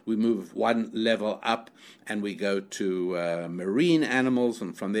created, we move one level up and we go to marine animals,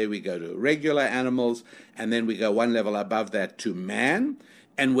 and from there we go to regular animals, and then we go one level above that to man.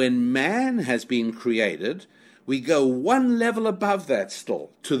 And when man has been created, we go one level above that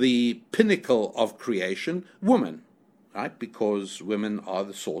still to the pinnacle of creation, woman, right? Because women are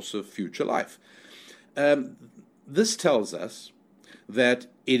the source of future life. This tells us that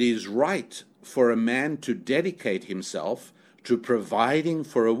it is right for a man to dedicate himself to providing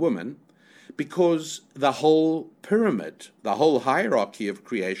for a woman, because the whole pyramid, the whole hierarchy of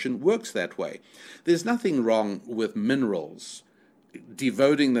creation works that way. There's nothing wrong with minerals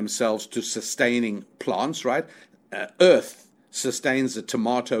devoting themselves to sustaining plants, right? Earth sustains a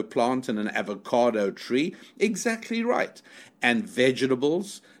tomato plant and an avocado tree. Exactly right. And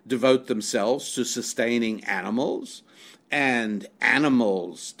vegetables devote themselves to sustaining animals, and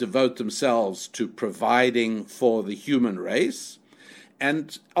animals devote themselves to providing for the human race.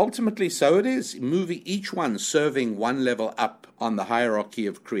 And ultimately so it is, moving each one serving one level up on the hierarchy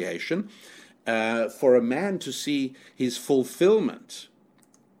of creation, for a man to see his fulfillment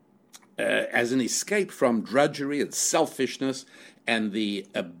as an escape from drudgery and selfishness, and the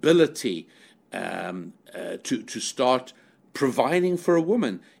ability to start providing for a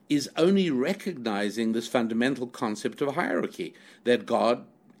woman, is only recognizing this fundamental concept of hierarchy that God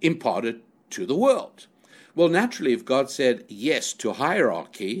imparted to the world. Well, naturally, if God said yes to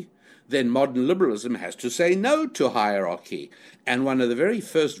hierarchy, then modern liberalism has to say no to hierarchy. And one of the very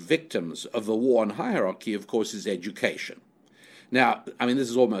first victims of the war on hierarchy, of course, is education. Now, I mean, this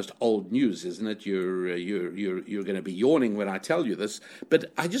is almost old news, isn't it? You're going to be yawning when I tell you this,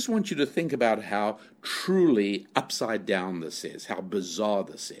 but I just want you to think about how truly upside down this is, how bizarre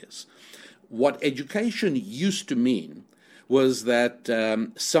this is. What education used to mean was that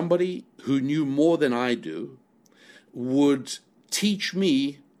somebody who knew more than I do would teach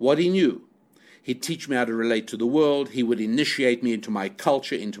me what he knew. He'd teach me how to relate to the world. He would initiate me into my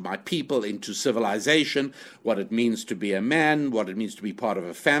culture, into my people, into civilization, what it means to be a man, what it means to be part of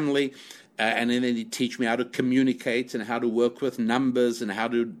a family. And then he'd teach me how to communicate and how to work with numbers and how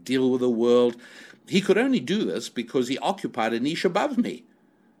to deal with the world. He could only do this because he occupied a niche above me,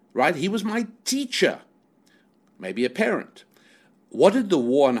 right? He was my teacher, maybe a parent. What did the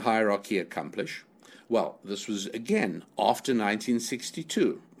war on hierarchy accomplish? Well, this was, again, after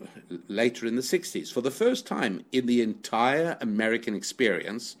 1962, later in the 60s. For the first time in the entire American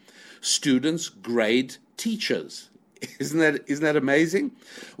experience, students grade teachers. Isn't that amazing?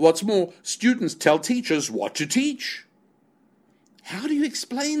 What's more, students tell teachers what to teach. How do you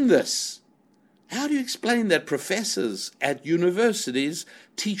explain this? How do you explain that professors at universities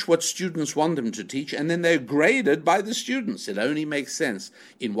teach what students want them to teach, and then they're graded by the students? It only makes sense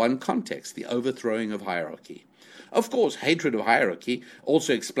in one context, the overthrowing of hierarchy. Of course, hatred of hierarchy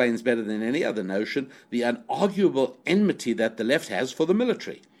also explains better than any other notion the unarguable enmity that the left has for the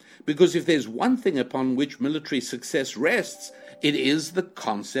military. Because if there's one thing upon which military success rests, it is the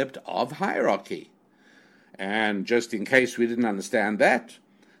concept of hierarchy. And just in case we didn't understand that,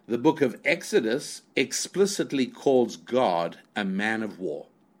 the book of Exodus explicitly calls God a man of war.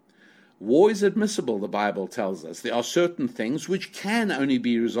 War is admissible, the Bible tells us. There are certain things which can only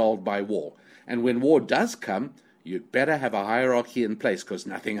be resolved by war. And when war does come, you'd better have a hierarchy in place because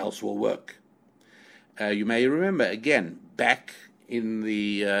nothing else will work. You may remember, again, back in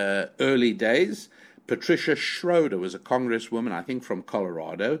the early days, Patricia Schroeder was a congresswoman, I think from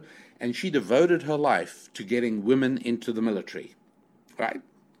Colorado, and she devoted her life to getting women into the military, right?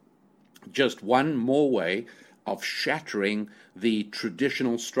 Just one more way of shattering the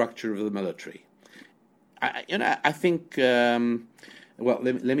traditional structure of the military. I think, let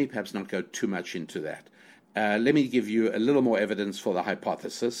me perhaps not go too much into that. Let me give you a little more evidence for the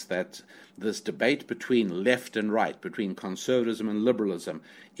hypothesis that this debate between left and right, between conservatism and liberalism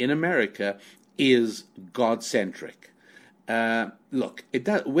in America is God-centric. Look,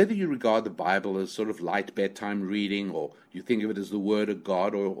 whether you regard the Bible as sort of light bedtime reading or you think of it as the Word of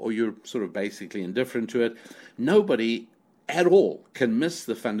God or you're sort of basically indifferent to it, nobody at all can miss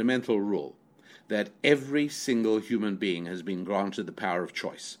the fundamental rule that every single human being has been granted the power of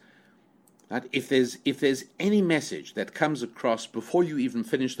choice. Right? If there's any message that comes across before you even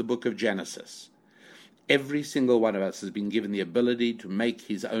finish the book of Genesis, every single one of us has been given the ability to make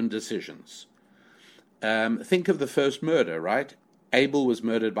his own decisions. Think of the first murder, right? Abel was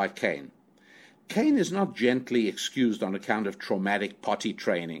murdered by Cain. Cain is not gently excused on account of traumatic potty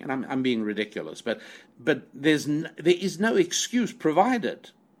training, and I'm being ridiculous, but there is no excuse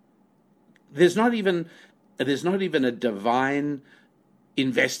provided. There's not even a divine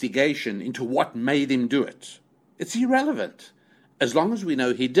investigation into what made him do it. It's irrelevant. As long as we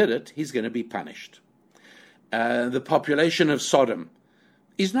know he did it, he's going to be punished. The population of Sodom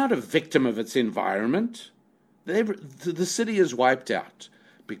is not a victim of its environment. The city is wiped out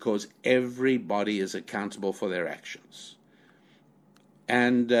because everybody is accountable for their actions.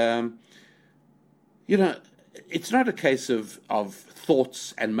 And, it's not a case of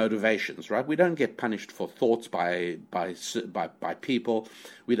thoughts and motivations, right? We don't get punished for thoughts by people.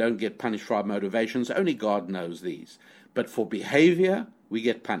 We don't get punished for our motivations. Only God knows these. But for behavior, we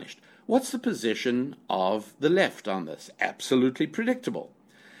get punished. What's the position of the left on this? Absolutely predictable.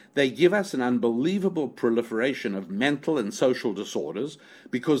 They give us an unbelievable proliferation of mental and social disorders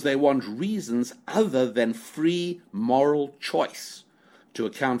because they want reasons other than free moral choice to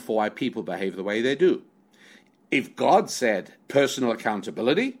account for why people behave the way they do. If God said personal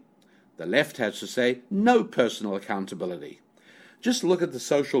accountability, the left has to say no personal accountability. Just look at the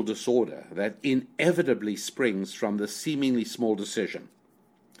social disorder that inevitably springs from the seemingly small decision.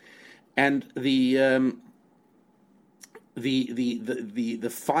 And the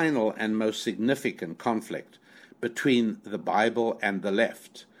final and most significant conflict between the Bible and the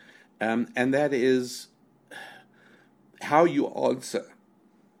left, and that is how you answer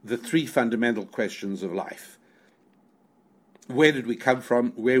the three fundamental questions of life. Where did we come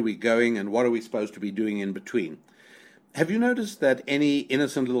from, where are we going, and what are we supposed to be doing in between? Have you noticed that any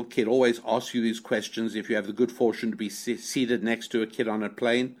innocent little kid always asks you these questions if you have the good fortune to be seated next to a kid on a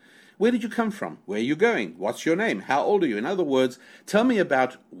plane? Where did you come from? Where are you going? What's your name? How old are you? In other words, tell me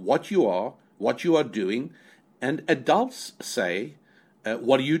about what you are doing. And adults say,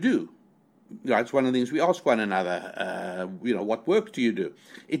 what do you do? It's one of the things we ask one another, what work do you do?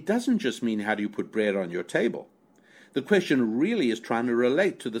 It doesn't just mean how do you put bread on your table. The question really is trying to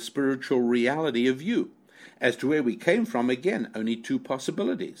relate to the spiritual reality of you. As to where we came from, again, only two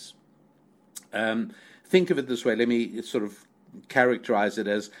possibilities. Think of it this way. Let me sort of characterize it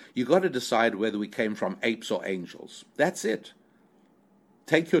as you got to decide whether we came from apes or angels. That's it.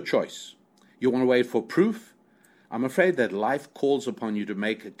 Take your choice. You want to wait for proof? I'm afraid that life calls upon you to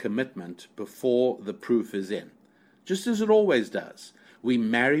make a commitment before the proof is in, just as it always does. We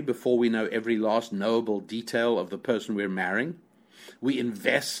marry before we know every last knowable detail of the person we're marrying. We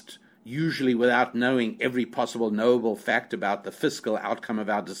invest, usually without knowing every possible knowable fact about the fiscal outcome of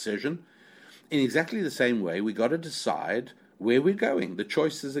our decision. In exactly the same way, we got to decide where we're going. The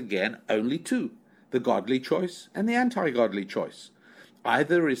choice is, again, only two: the godly choice and the anti-godly choice.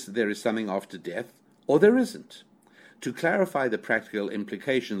 Either there is something after death, or there isn't. To clarify the practical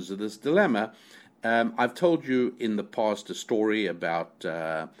implications of this dilemma, I've told you in the past a story about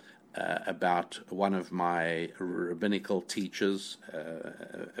one of my rabbinical teachers,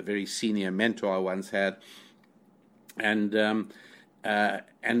 a very senior mentor I once had, and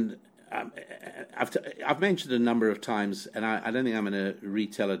I've mentioned it a number of times, and I don't think I'm going to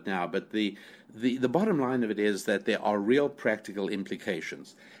retell it now, but the bottom line of it is that there are real practical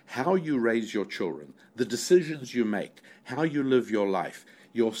implications. How you raise your children, the decisions you make, how you live your life,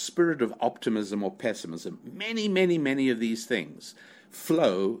 your spirit of optimism or pessimism, many, many, many of these things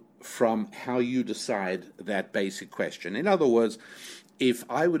flow from how you decide that basic question. In other words, if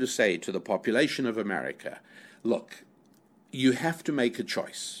I were to say to the population of America, look, you have to make a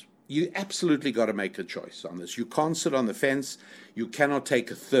choice. You absolutely got to make a choice on this. You can't sit on the fence. You cannot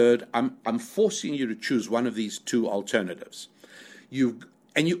take a third. I'm forcing you to choose one of these two alternatives.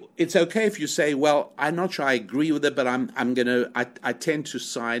 It's okay if you say, well, I'm not sure I agree with it, but I tend to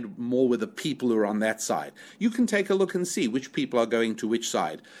side more with the people who are on that side. You can take a look and see which people are going to which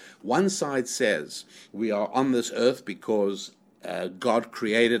side. One side says we are on this earth because God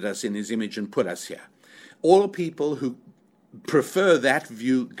created us in his image and put us here. All people who prefer that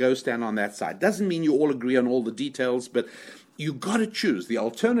view go stand on that side. Doesn't mean you all agree on all the details, but you got to choose. The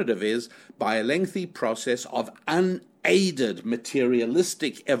alternative is by a lengthy process of unaided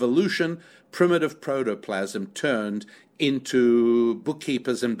materialistic evolution, primitive protoplasm turned into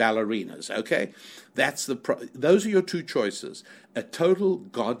bookkeepers and ballerinas. Okay, those are your two choices: a total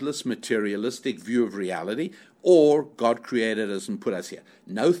godless materialistic view of reality, or God created us and put us here.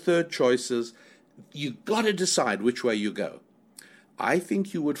 No third choices. You got to decide which way you go. I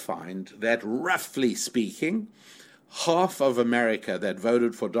think you would find that, roughly speaking, half of America that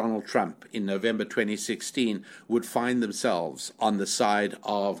voted for Donald Trump in November 2016 would find themselves on the side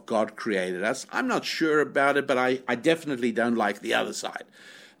of God created us. I'm not sure about it, but I definitely don't like the other side,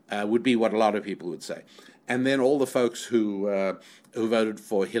 would be what a lot of people would say. And then all the folks who voted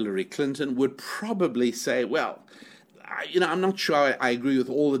for Hillary Clinton would probably say, well, I'm not sure I agree with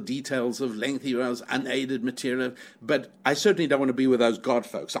all the details of lengthy rows, unaided material, but I certainly don't want to be with those God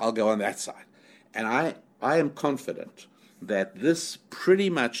folks. I'll go on that side. And I am confident that this pretty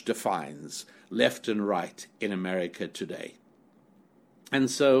much defines left and right in America today. And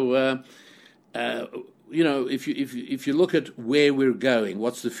so, if you look at where we're going,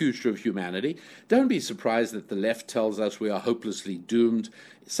 what's the future of humanity, don't be surprised that the left tells us we are hopelessly doomed,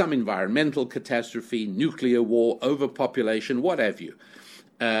 some environmental catastrophe, nuclear war, overpopulation, what have you.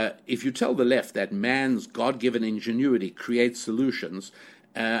 If you tell the left that man's God-given ingenuity creates solutions,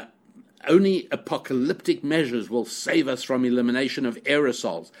 only apocalyptic measures will save us from elimination of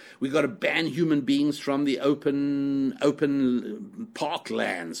aerosols. We've got to ban human beings from the open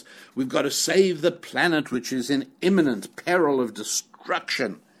parklands. We've got to save the planet, which is in imminent peril of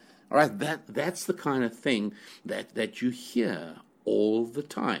destruction. All right, that's the kind of thing that you hear all the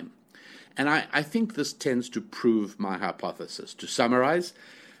time. And I think this tends to prove my hypothesis. To summarize,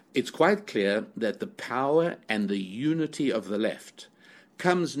 it's quite clear that the power and the unity of the left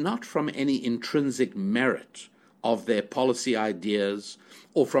comes not from any intrinsic merit of their policy ideas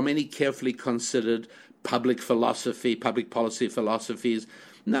or from any carefully considered public policy philosophies.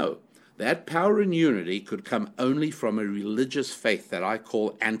 No, that power and unity could come only from a religious faith that I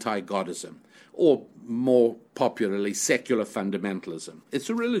call anti-Godism, or more popularly, secular fundamentalism. It's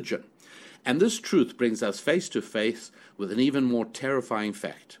a religion. And this truth brings us face to face with an even more terrifying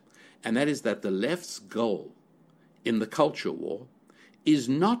fact, and that is that the left's goal in the culture war is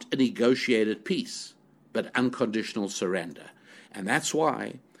not a negotiated peace, but unconditional surrender. And that's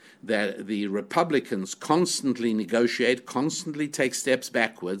why that the Republicans constantly negotiate, constantly take steps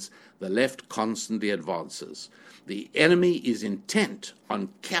backwards, the left constantly advances. The enemy is intent on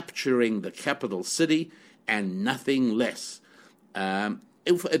capturing the capital city and nothing less.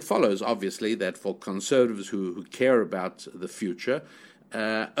 It follows, obviously, that for conservatives who care about the future,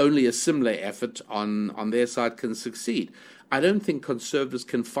 only a similar effort on their side can succeed. I don't think conservatives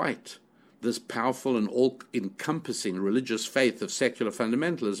can fight this powerful and all-encompassing religious faith of secular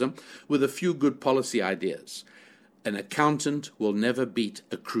fundamentalism with a few good policy ideas. An accountant will never beat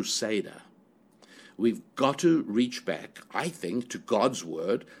a crusader. We've got to reach back, I think, to God's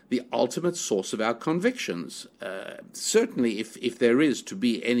word, the ultimate source of our convictions, certainly if there is to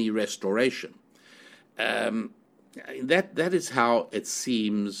be any restoration. That is how it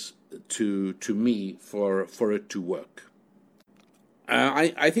seems to me for it to work.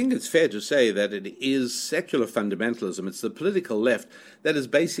 I think it's fair to say that it is secular fundamentalism, it's the political left that has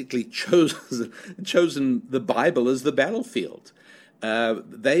basically chosen the Bible as the battlefield.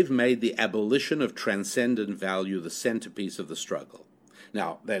 They've made the abolition of transcendent value the centerpiece of the struggle.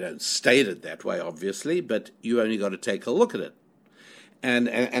 Now, they don't state it that way, obviously, but you only got to take a look at it.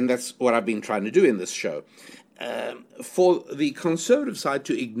 And that's what I've been trying to do in this show. For the conservative side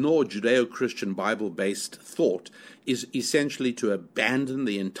to ignore Judeo-Christian Bible-based thought is essentially to abandon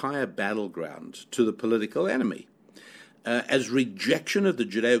the entire battleground to the political enemy. As rejection of the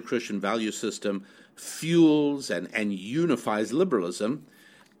Judeo-Christian value system fuels and unifies liberalism,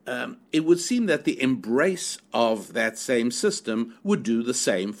 it would seem that the embrace of that same system would do the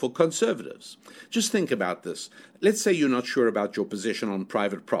same for conservatives. Just think about this. Let's say you're not sure about your position on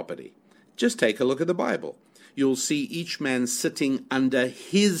private property. Just take a look at the Bible. You'll see each man sitting under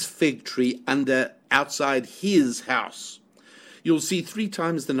his fig tree, outside his house. You'll see 3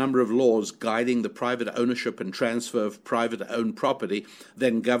 times the number of laws guiding the private ownership and transfer of private-owned property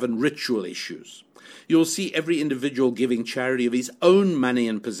than govern ritual issues. You'll see every individual giving charity of his own money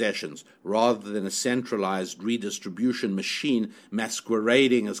and possessions, rather than a centralized redistribution machine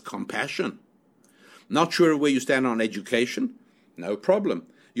masquerading as compassion. Not sure where you stand on education? No problem.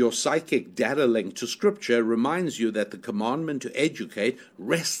 Your psychic data link to Scripture reminds you that the commandment to educate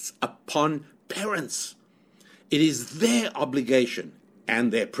rests upon parents. It is their obligation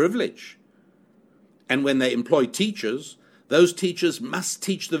and their privilege. And when they employ teachers, those teachers must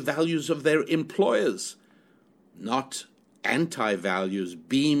teach the values of their employers, not anti-values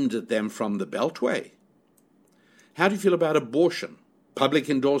beamed at them from the Beltway. How do you feel about abortion, public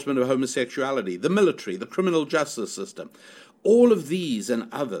endorsement of homosexuality, the military, the criminal justice system? All of these and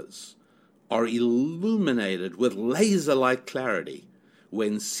others are illuminated with laser-like clarity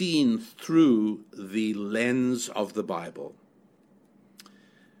when seen through the lens of the Bible.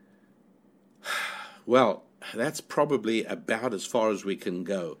 Well, that's probably about as far as we can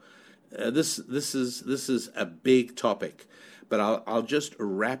go. This is a big topic, but I'll just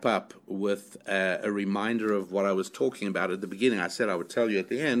wrap up with a reminder of what I was talking about at the beginning. I said I would tell you at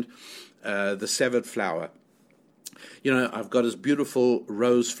the end, the severed flower. You know, I've got this beautiful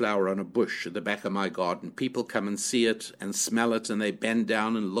rose flower on a bush at the back of my garden. People come and see it and smell it, and they bend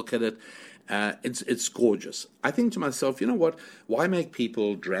down and look at it. It's gorgeous. I think to myself, you know what? Why make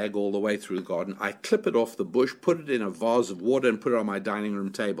people drag all the way through the garden? I clip it off the bush, put it in a vase of water, and put it on my dining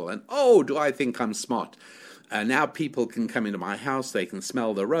room table. And oh, do I think I'm smart? Now people can come into my house, they can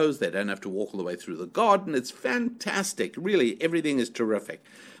smell the rose, they don't have to walk all the way through the garden. It's fantastic. Really, everything is terrific.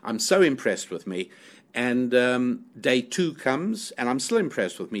 I'm so impressed with me. And day 2 comes, and I'm still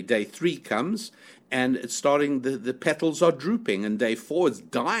impressed with me. Day 3 comes, and it's starting, the petals are drooping. And day 4, it's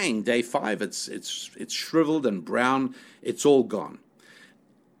dying. Day 5, it's shriveled and brown. It's all gone.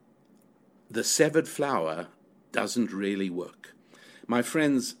 The severed flower doesn't really work. My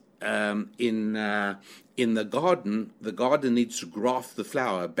friends, in the garden needs to graft the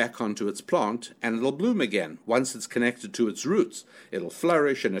flower back onto its plant, and it'll bloom again. Once it's connected to its roots, it'll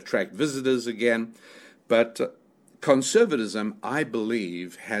flourish and attract visitors again. But conservatism, I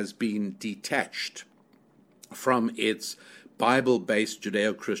believe, has been detached from its Bible-based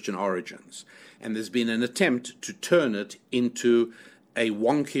Judeo-Christian origins. And there's been an attempt to turn it into a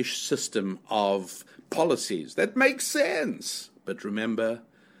wonkish system of policies that make sense. But remember,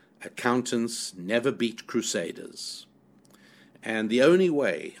 accountants never beat crusaders. And the only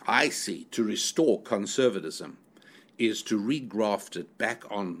way I see to restore conservatism is to regraft it back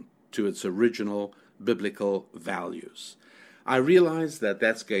on to its original biblical values. I realize that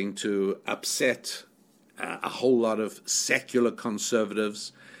that's going to upset a whole lot of secular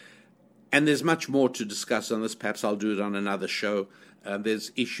conservatives, and there's much more to discuss on this. Perhaps I'll do it on another show.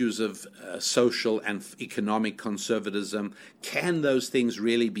 There's issues of social and economic conservatism. Can those things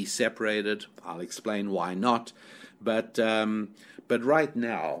really be separated? I'll explain why not. But right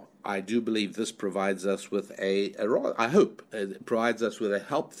now, I do believe this provides us with I hope it provides us with a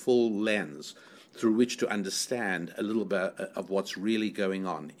helpful lens through which to understand a little bit of what's really going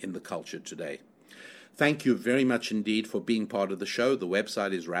on in the culture today. Thank you very much indeed for being part of the show. The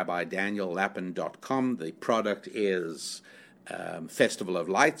website is RabbiDanielLapin.com. The product is Festival of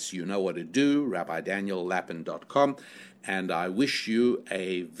Lights. You know what to do, RabbiDanielLapin.com. And I wish you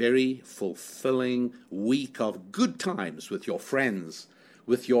a very fulfilling week of good times with your friends,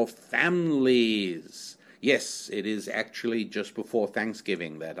 with your families. Yes, it is actually just before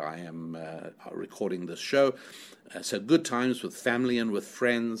Thanksgiving that I am recording this show. So good times with family and with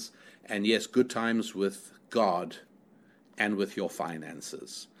friends. And yes, good times with God and with your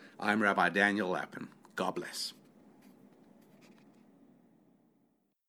finances. I'm Rabbi Daniel Lapin. God bless.